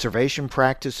 conservation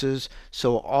practices.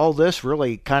 So all this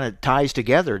really kind of ties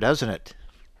together, doesn't it?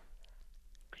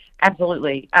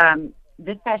 Absolutely.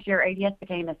 This past year, ADS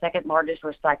became the second largest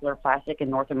recycler of plastic in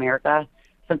North America,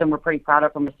 something we're pretty proud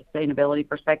of from a sustainability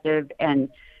perspective. And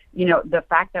the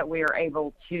fact that we are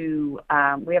able to,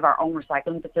 we have our own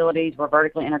recycling facilities, we're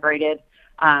vertically integrated.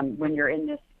 When you're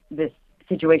in this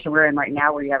situation we're in right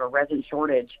now where you have a resin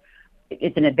shortage,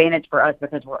 it's an advantage for us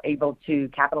because we're able to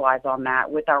capitalize on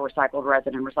that with our recycled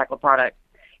resin and recycled products.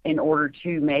 in order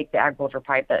to make the agriculture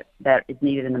pipe that is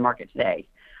needed in the market today.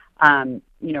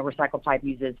 Recycled pipe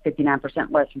uses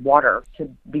 59% less water to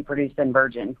be produced than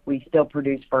virgin. We still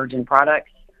produce virgin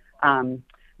products,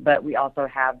 but we also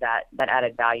have that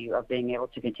added value of being able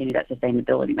to continue that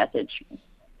sustainability message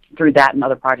through that and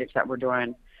other projects that we're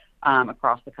doing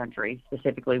across the country.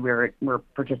 Specifically, we're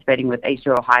participating with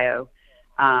H2 Ohio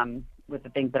with the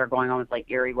things that are going on with Lake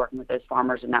Erie, working with those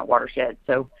farmers in that watershed.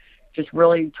 So just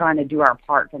really trying to do our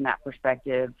part from that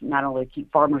perspective, not only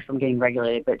keep farmers from getting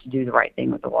regulated, but to do the right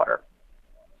thing with the water.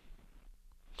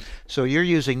 So you're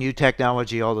using new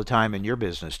technology all the time in your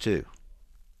business too?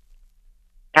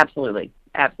 Absolutely.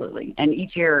 And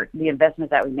each year, the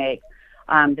investments that we make,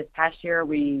 this past year,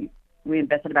 we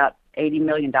invested about $80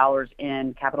 million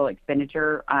in capital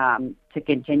expenditure to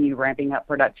continue ramping up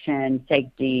production,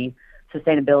 safety,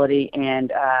 sustainability,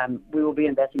 and we will be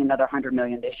investing another $100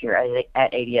 million this year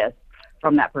at ADS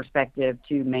from that perspective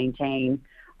to maintain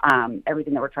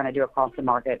everything that we're trying to do across the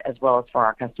market as well as for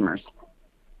our customers.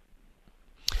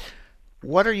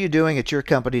 What are you doing at your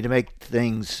company to make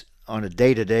things on a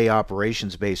day-to-day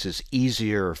operations basis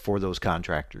easier for those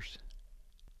contractors?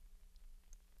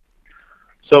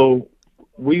 So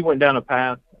we went down a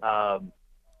path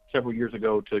several years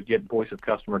ago to get voice of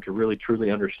customer to really truly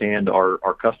understand our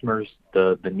customers,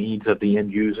 the needs of the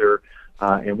end user,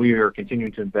 and we are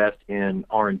continuing to invest in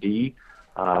R&D.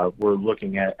 We're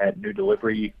looking at new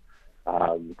delivery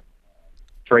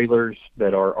trailers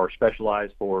that are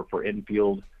specialized for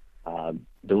in-field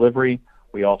delivery.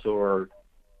 We also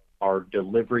are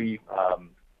delivery,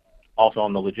 also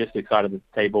on the logistics side of the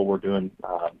table. We're doing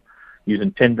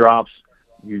using pin drops,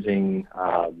 using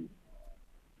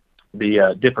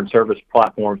the different service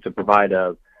platforms to provide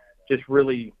just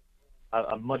really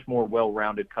a much more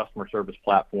well-rounded customer service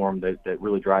platform that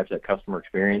really drives that customer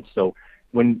experience. So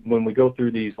when we go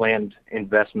through these land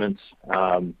investments,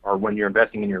 or when you're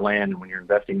investing in your land and when you're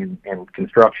investing in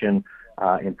construction,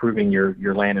 improving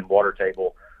your land and water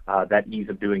table, that ease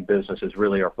of doing business is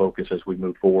really our focus as we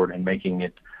move forward and making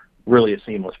it really a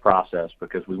seamless process,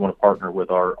 because we want to partner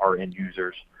with our end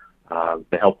users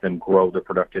to help them grow their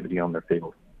productivity on their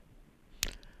field.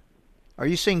 Are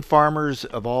you seeing farmers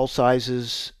of all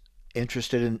sizes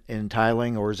interested in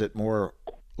tiling, or is it more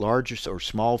large or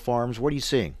small farms? What are you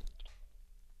seeing?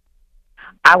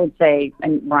 I would say,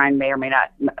 and Brian may or may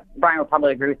not, Brian will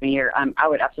probably agree with me here, I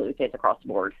would absolutely say it's across the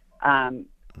board.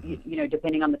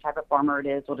 Depending on the type of farmer it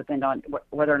is, will depend on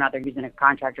whether or not they're using a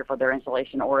contractor for their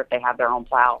installation or if they have their own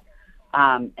plow.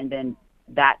 And then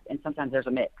and sometimes there's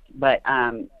a mix. But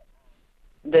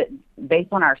based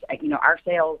on our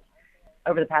sales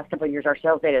over the past couple of years, our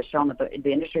sales data has shown that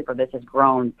the industry for this has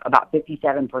grown about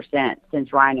 57%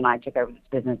 since Ryan and I took over this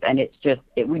business, and it's just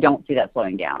we don't see that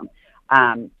slowing down.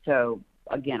 So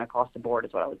again, across the board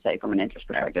is what I would say from an interest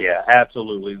perspective. Yeah,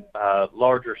 absolutely.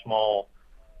 Large or small,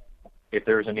 if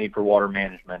there's a need for water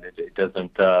management, it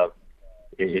doesn't.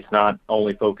 It's not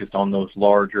only focused on those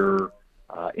larger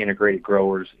integrated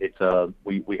growers. It's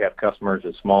we have customers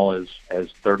as small as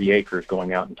 30 acres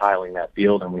going out and tiling that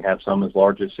field, and we have some as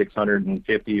large as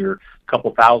 650 or a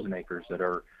couple thousand acres that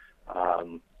are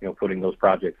putting those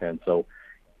projects in. So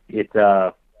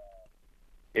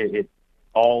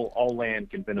all land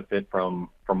can benefit from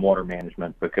water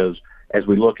management, because as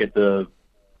we look at the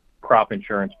crop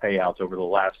insurance payouts over the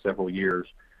last several years,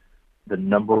 the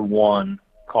number one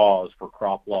cause for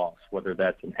crop loss, whether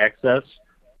that's an excess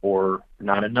or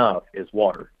not enough, is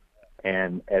water.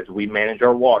 And as we manage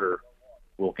our water,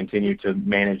 we'll continue to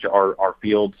manage our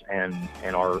fields and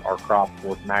our crops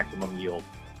for maximum yield.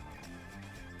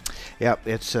 Yep,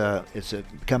 it's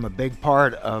become a big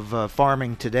part of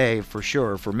farming today for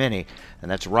sure, for many. And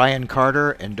that's Ryan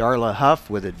Carter and Darla Huff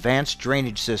with Advanced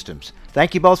Drainage Systems.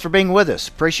 Thank you both for being with us.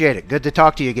 Appreciate it. Good to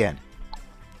talk to you again.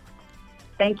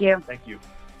 Thank you. Thank you.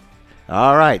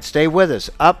 All right, stay with us.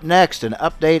 Up next, an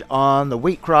update on the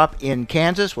wheat crop in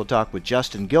Kansas. We'll talk with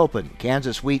Justin Gilpin,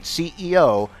 Kansas Wheat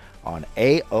CEO, on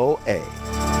AOA.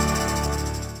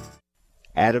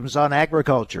 Adams on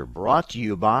Agriculture, brought to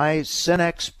you by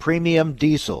Cenex Premium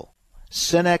Diesel.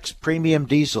 Cenex Premium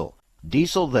Diesel,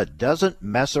 diesel that doesn't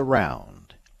mess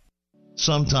around.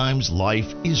 Sometimes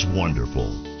life is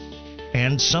wonderful,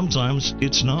 and sometimes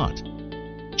it's not.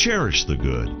 Cherish the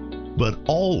good, but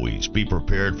always be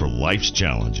prepared for life's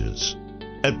challenges.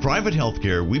 At Private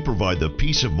Healthcare, we provide the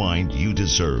peace of mind you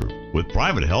deserve. With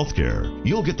private healthcare,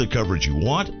 you'll get the coverage you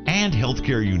want and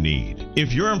healthcare you need.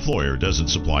 If your employer doesn't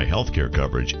supply healthcare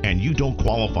coverage and you don't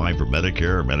qualify for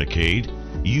Medicare or Medicaid,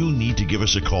 you need to give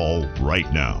us a call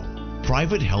right now.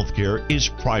 Private healthcare is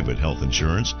private health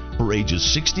insurance for ages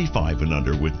 65 and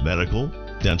under with medical,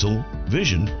 dental,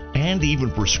 vision, and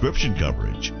even prescription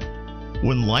coverage.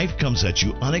 When life comes at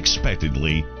you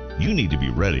unexpectedly, you need to be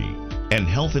ready, and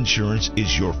health insurance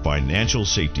is your financial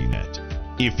safety net.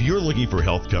 If you're looking for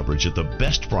health coverage at the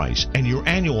best price and your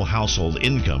annual household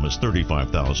income is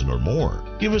 $35,000 or more,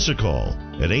 give us a call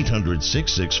at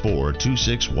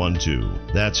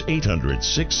 800-664-2612. That's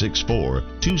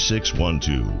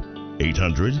 800-664-2612.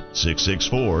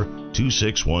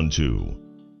 800-664-2612.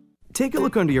 Take a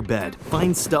look under your bed.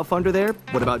 Find stuff under there?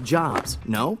 What about jobs?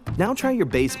 No? Now try your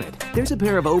basement. There's a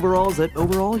pair of overalls that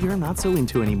overall you're not so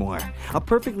into anymore. A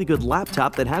perfectly good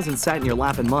laptop that hasn't sat in your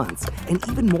lap in months. And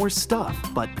even more stuff,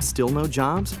 but still no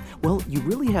jobs? Well, you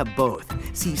really have both.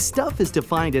 See, stuff is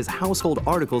defined as household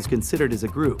articles considered as a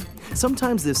group.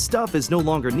 Sometimes this stuff is no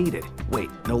longer needed. Wait,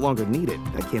 no longer needed?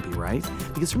 That can't be right.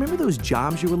 Because remember those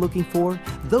jobs you were looking for?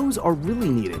 Those are really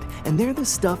needed, and they're the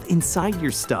stuff inside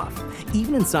your stuff.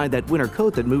 Even inside that winter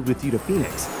coat that moved with you to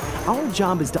Phoenix. Our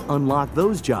job is to unlock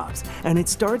those jobs, and it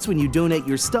starts when you donate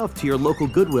your stuff to your local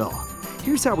Goodwill.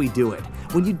 Here's how we do it.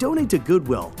 When you donate to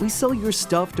Goodwill, we sell your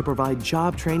stuff to provide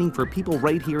job training for people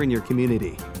right here in your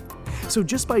community. So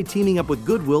just by teaming up with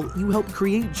Goodwill, you help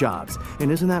create jobs.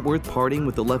 And isn't that worth parting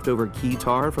with the leftover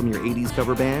guitar from your 80s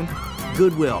cover band?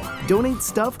 Goodwill. Donate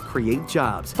stuff, create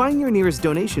jobs. Find your nearest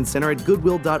donation center at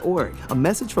goodwill.org. A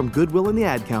message from Goodwill and the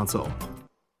Ad Council.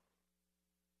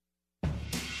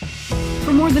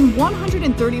 For more than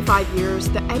 135 years,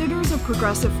 the editors of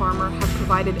Progressive Farmer have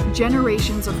provided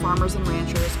generations of farmers and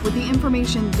ranchers with the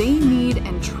information they need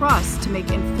and trust to make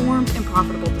informed and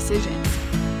profitable decisions.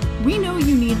 We know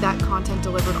you need that content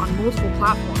delivered on multiple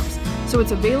platforms, so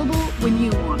it's available when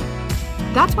you want it.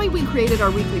 That's why we created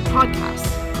our weekly podcast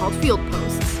called Field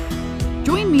Posts.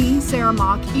 Join me, Sarah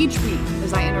Mock, each week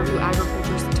as I interview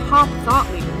agriculture's top thought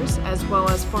leaders, as well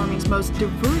as farming's most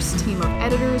diverse team of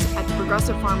editors at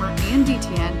Progressive Farmer and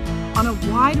DTN on a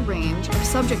wide range of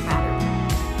subject matter.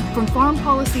 From farm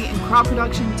policy and crop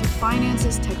production to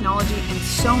finances, technology, and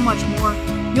so much more,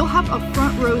 you'll have a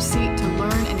front row seat to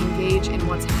learn and engage in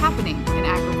what's happening in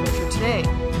agriculture today.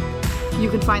 You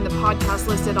can find the podcast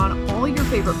listed on all your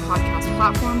favorite podcast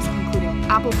platforms, including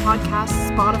Apple Podcasts,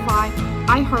 Spotify,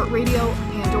 iHeartRadio,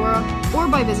 Pandora, or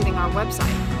by visiting our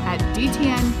website at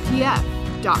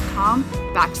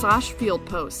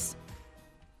dtnpf.com/fieldposts.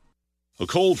 A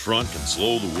cold front can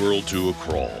slow the world to a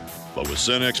crawl, but with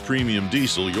Cenex Premium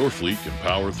Diesel, your fleet can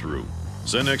power through.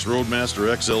 Cenex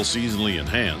Roadmaster XL Seasonally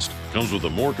Enhanced comes with a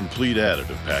more complete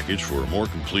additive package for a more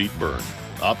complete burn,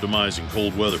 optimizing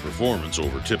cold weather performance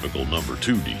over typical number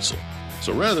 2 diesel.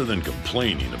 So rather than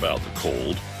complaining about the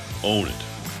cold, own it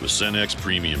with Cenex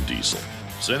Premium Diesel.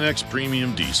 Cenex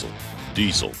Premium Diesel.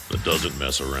 Diesel that doesn't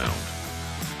mess around.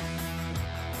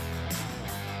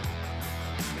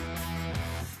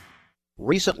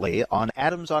 Recently on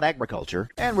Adams on Agriculture.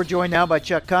 And we're joined now by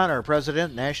Chuck Connor,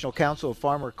 President, National Council of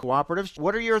Farmer Cooperatives.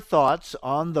 What are your thoughts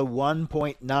on the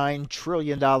 $1.9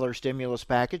 trillion stimulus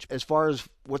package as far as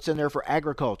what's in there for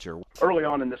agriculture? Early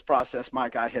on in this process,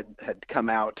 Mike, I had come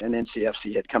out, and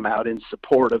NCFC had come out in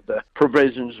support of the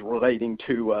provisions relating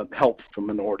to help for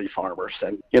minority farmers.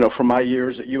 And, from my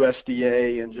years at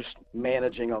USDA and just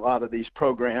managing a lot of these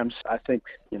programs, I think,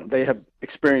 they have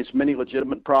experienced many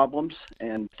legitimate problems,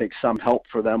 and I think some help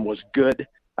for them was good.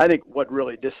 I think what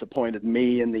really disappointed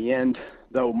me in the end,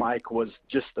 though, Mike, was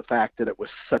just the fact that it was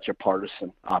such a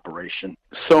partisan operation.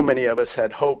 So many of us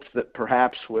had hoped that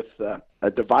perhaps with a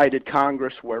divided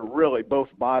Congress where really both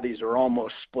bodies are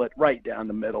almost split right down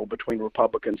the middle between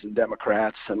Republicans and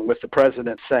Democrats, and with the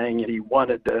president saying he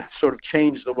wanted to sort of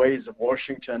change the ways of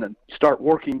Washington and start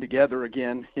working together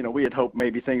again, we had hoped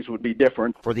maybe things would be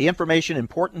different. For the information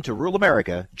important to rural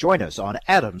America, join us on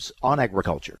Adams on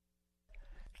Agriculture.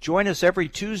 Join us every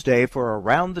Tuesday for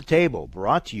Around the Table,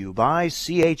 brought to you by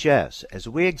CHS, as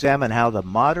we examine how the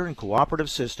modern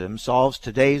cooperative system solves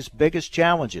today's biggest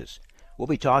challenges. We'll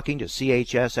be talking to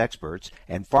CHS experts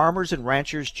and farmers and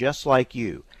ranchers just like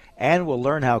you, and we'll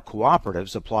learn how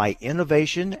cooperatives apply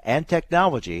innovation and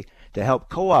technology to help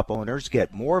co-op owners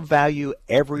get more value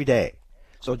every day.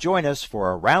 So join us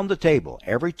for Around the Table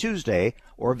every Tuesday,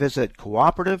 or visit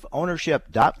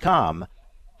cooperativeownership.com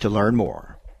to learn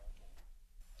more.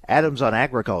 Adams on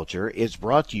Agriculture is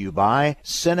brought to you by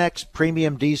Cenex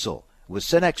Premium Diesel. With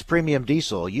Cenex Premium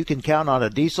Diesel, you can count on a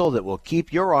diesel that will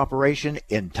keep your operation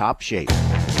in top shape.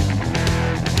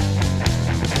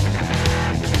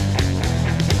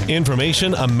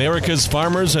 Information America's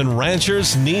farmers and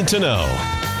ranchers need to know.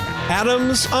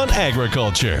 Adams on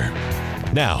Agriculture.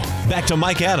 Now, back to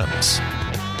Mike Adams.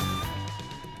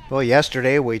 Well,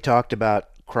 yesterday we talked about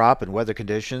crop and weather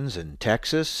conditions in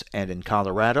Texas and in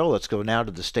Colorado. Let's go now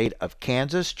to the state of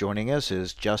Kansas. Joining us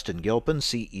is Justin Gilpin,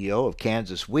 CEO of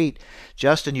Kansas Wheat.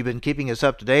 Justin, you've been keeping us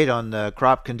up to date on the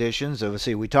crop conditions.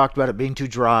 Obviously, we talked about it being too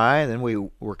dry, and then we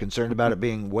were concerned about it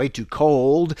being way too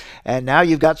cold, and now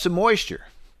you've got some moisture.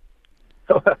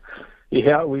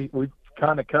 Yeah, we've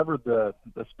kind of covered the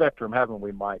spectrum, haven't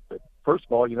we, Mike? But first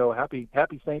of all, happy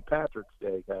St. Patrick's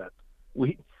Day.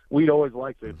 We'd always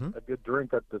like a good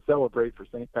drink to celebrate for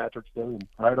St. Patrick's Day, and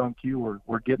right on cue,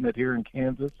 we're getting it here in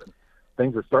Kansas, and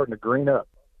things are starting to green up.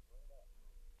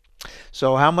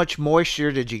 So how much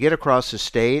moisture did you get across the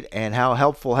state, and how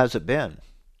helpful has it been?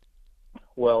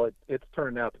 Well, it's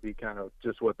turned out to be kind of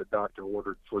just what the doctor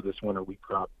ordered for this winter wheat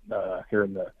crop here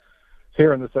in the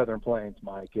Southern Plains,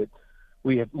 Mike.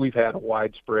 We've had a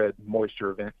widespread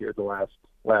moisture event here the last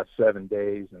 7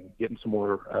 days, and getting some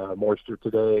more moisture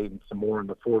today and some more in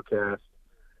the forecast.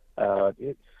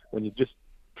 When you just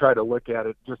try to look at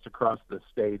it just across the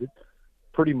state, it's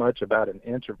pretty much about an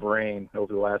inch of rain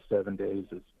over the last 7 days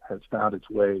has found its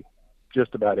way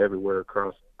just about everywhere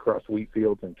across wheat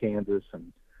fields in Kansas,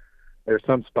 and there's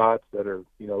some spots that are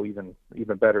even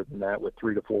better than that, with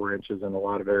 3 to 4 inches in a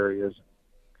lot of areas.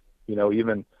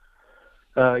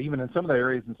 Even in some of the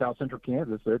areas in South Central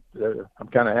Kansas, I'm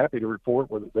kind of happy to report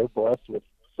they're blessed with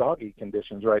soggy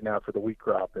conditions right now for the wheat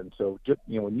crop. And so,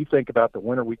 when you think about the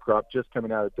winter wheat crop just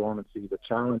coming out of dormancy, the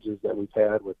challenges that we've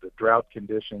had with the drought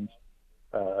conditions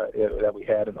that we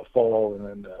had in the fall, and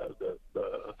then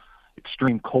the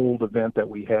extreme cold event that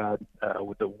we had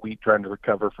with the wheat trying to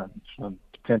recover from some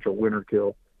potential winter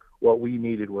kill, what we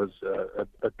needed was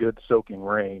a good soaking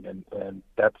rain, and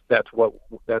that's what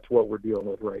we're dealing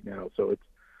with right now. So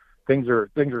things are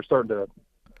starting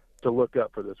to look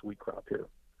up for this wheat crop here.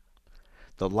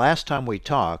 The last time we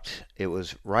talked, it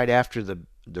was right after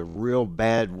the real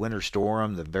bad winter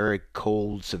storm, the very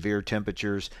cold, severe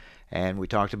temperatures, and we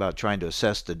talked about trying to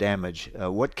assess the damage.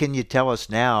 What can you tell us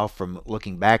now from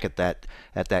looking back at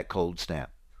that cold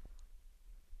snap?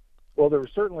 Well, there were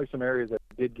certainly some areas that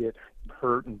did get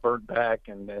hurt and burnt back,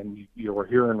 and you were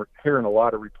hearing a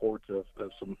lot of reports of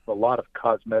a lot of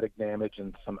cosmetic damage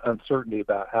and some uncertainty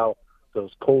about how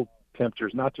those cold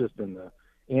temperatures, not just in the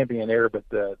ambient air, but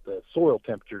the soil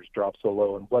temperatures dropped so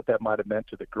low, and what that might have meant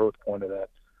to the growth point of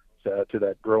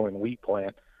that growing wheat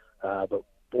plant. But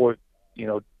boy,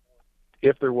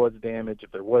 if there was damage,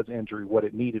 if there was injury, what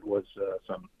it needed was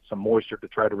some moisture to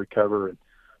try to recover. And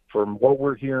from what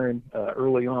we're hearing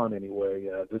early on, anyway,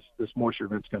 this moisture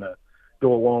event's going to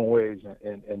go a long ways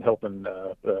in helping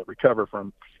recover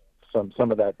from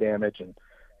some of that damage, and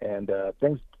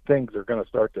things are going to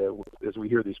start to, as we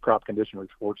hear these crop condition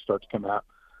reports start to come out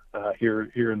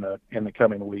here in the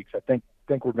coming weeks. I think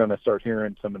we're going to start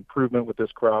hearing some improvement with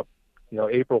this crop.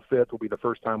 April 5th will be the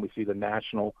first time we see the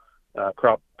national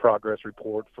crop progress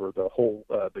report for the whole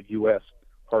the U.S.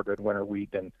 hard-red winter wheat,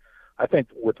 and I think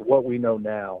with what we know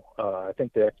now, I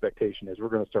think the expectation is we're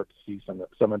going to start to see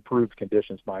some improved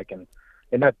conditions, Mike, and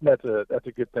that's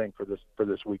a good thing for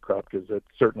this wheat crop, because it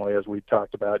certainly, as we've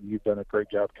talked about, and you've done a great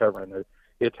job covering it,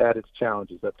 it's had its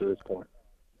challenges up to this point.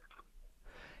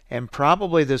 And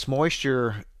probably this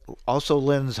moisture also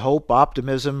lends hope,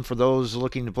 optimism for those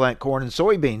looking to plant corn and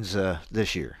soybeans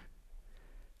this year.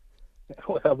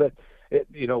 Well,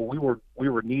 we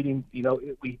were needing,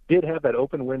 we did have that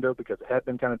open window because it had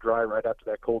been kind of dry right after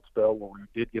that cold spell, where we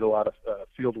did get a lot of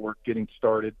field work getting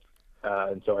started,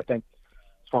 and so I think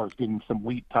as far as getting some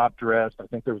wheat top dressed, I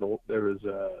think there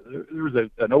was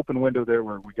an open window there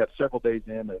where we got several days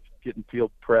in of getting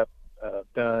field prep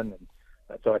done, and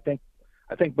so I think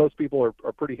most people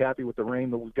are pretty happy with the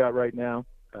rain that we've got right now.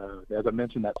 As I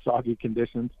mentioned, that soggy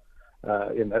conditions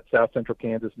in that South Central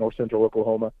Kansas, North Central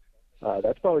Oklahoma.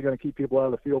 That's probably going to keep people out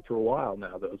of the field for a while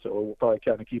now, though. So we'll probably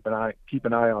kind of keep an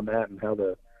eye on that, and how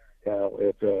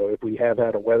if we have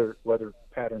had a weather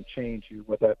pattern change,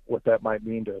 what that might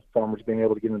mean to farmers being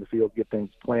able to get in the field, get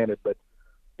things planted.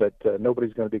 But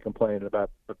nobody's going to be complaining about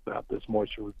this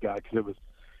moisture we've got, because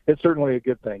it's certainly a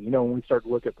good thing. When we start to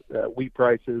look at wheat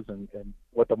prices and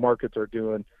what the markets are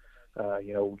doing,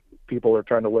 people are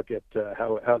trying to look at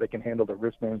how they can handle the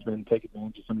risk management and take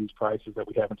advantage of some of these prices that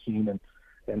we haven't seen in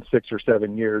 6 or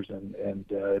 7 years, and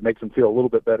it makes them feel a little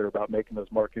bit better about making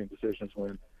those marketing decisions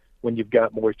when you've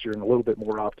got moisture and a little bit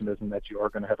more optimism that you are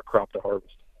going to have a crop to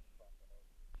harvest.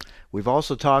 We've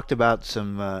also talked about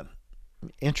some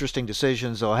interesting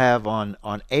decisions they'll have on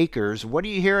acres. What are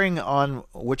you hearing on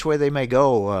which way they may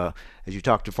go as you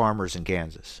talk to farmers in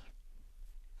Kansas?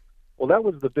 Well, that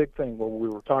was the big thing when we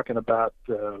were talking about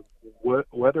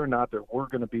whether or not there were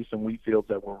going to be some wheat fields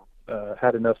that were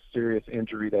had enough serious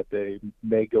injury that they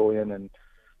may go in and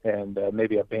and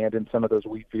maybe abandon some of those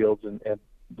wheat fields and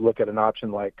look at an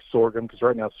option like sorghum, because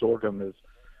right now sorghum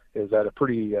is at a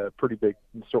pretty big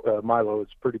milo is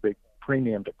pretty big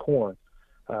premium to corn.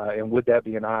 And would that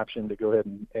be an option to go ahead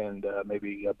and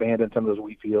maybe abandon some of those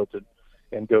wheat fields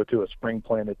and go to a spring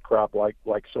planted crop like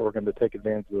sorghum to take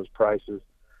advantage of those prices?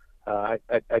 I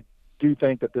do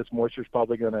think that this moisture is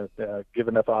probably going to give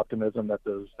enough optimism that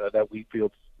those that wheat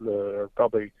fields are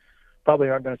probably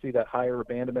aren't going to see that higher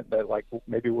abandonment that like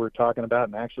maybe we're talking about.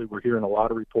 And actually, we're hearing a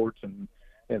lot of reports in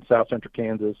South Central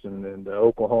Kansas and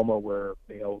Oklahoma where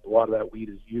a lot of that wheat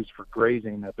is used for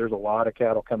grazing. That there's a lot of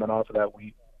cattle coming off of that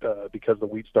wheat because the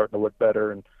wheat's starting to look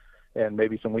better, and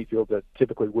maybe some wheat fields that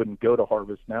typically wouldn't go to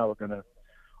harvest now are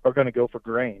going to go for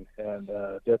grain, and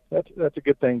that's a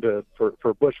good thing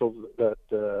for bushels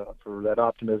for that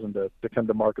optimism to come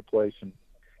to marketplace. And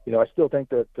I still think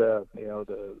that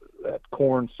that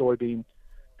corn soybean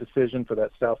decision for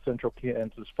that South Central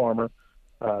Kansas farmer,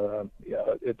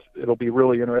 it'll be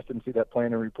really interesting to see that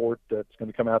planning report that's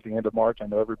going to come out at the end of March. I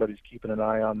know everybody's keeping an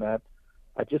eye on that.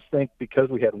 I just think because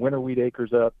we had winter wheat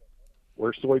acres up,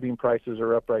 where soybean prices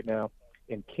are up right now,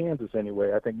 in Kansas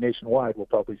anyway, I think nationwide we'll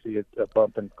probably see a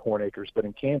bump in corn acres, but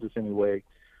in Kansas anyway,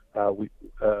 I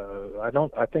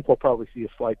think we'll probably see a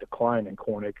slight decline in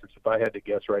corn acres if I had to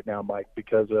guess right now, Mike,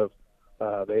 because of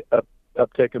the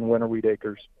uptick in winter wheat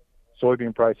acres,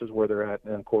 soybean prices where they're at,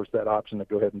 and of course that option to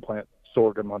go ahead and plant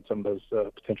sorghum on some of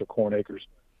those potential corn acres.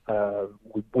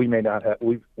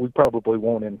 We probably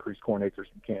won't increase corn acres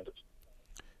in Kansas.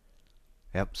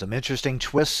 Yep, some interesting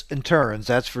twists and turns,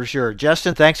 that's for sure.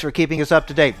 Justin, thanks for keeping us up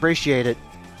to date. Appreciate it.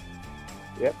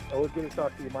 Yep, always good to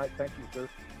talk to you, Mike. Thank you, sir.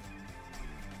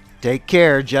 Take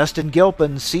care. Justin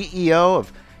Gilpin, CEO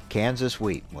of Kansas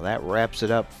Wheat. Well, that wraps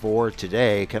it up for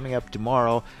today. Coming up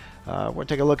tomorrow, we're going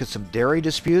to take a look at some dairy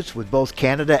disputes with both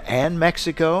Canada and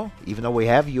Mexico. Even though we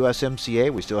have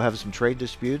USMCA, we still have some trade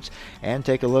disputes. And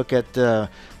take a look at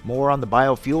more on the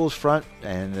biofuels front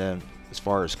and as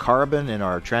far as carbon in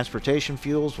our transportation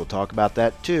fuels. We'll talk about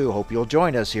that too. Hope you'll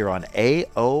join us here on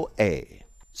AOA.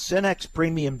 Cenex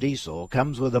Premium Diesel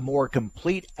comes with a more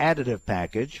complete additive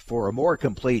package for a more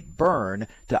complete burn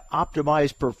to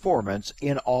optimize performance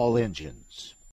in all engines.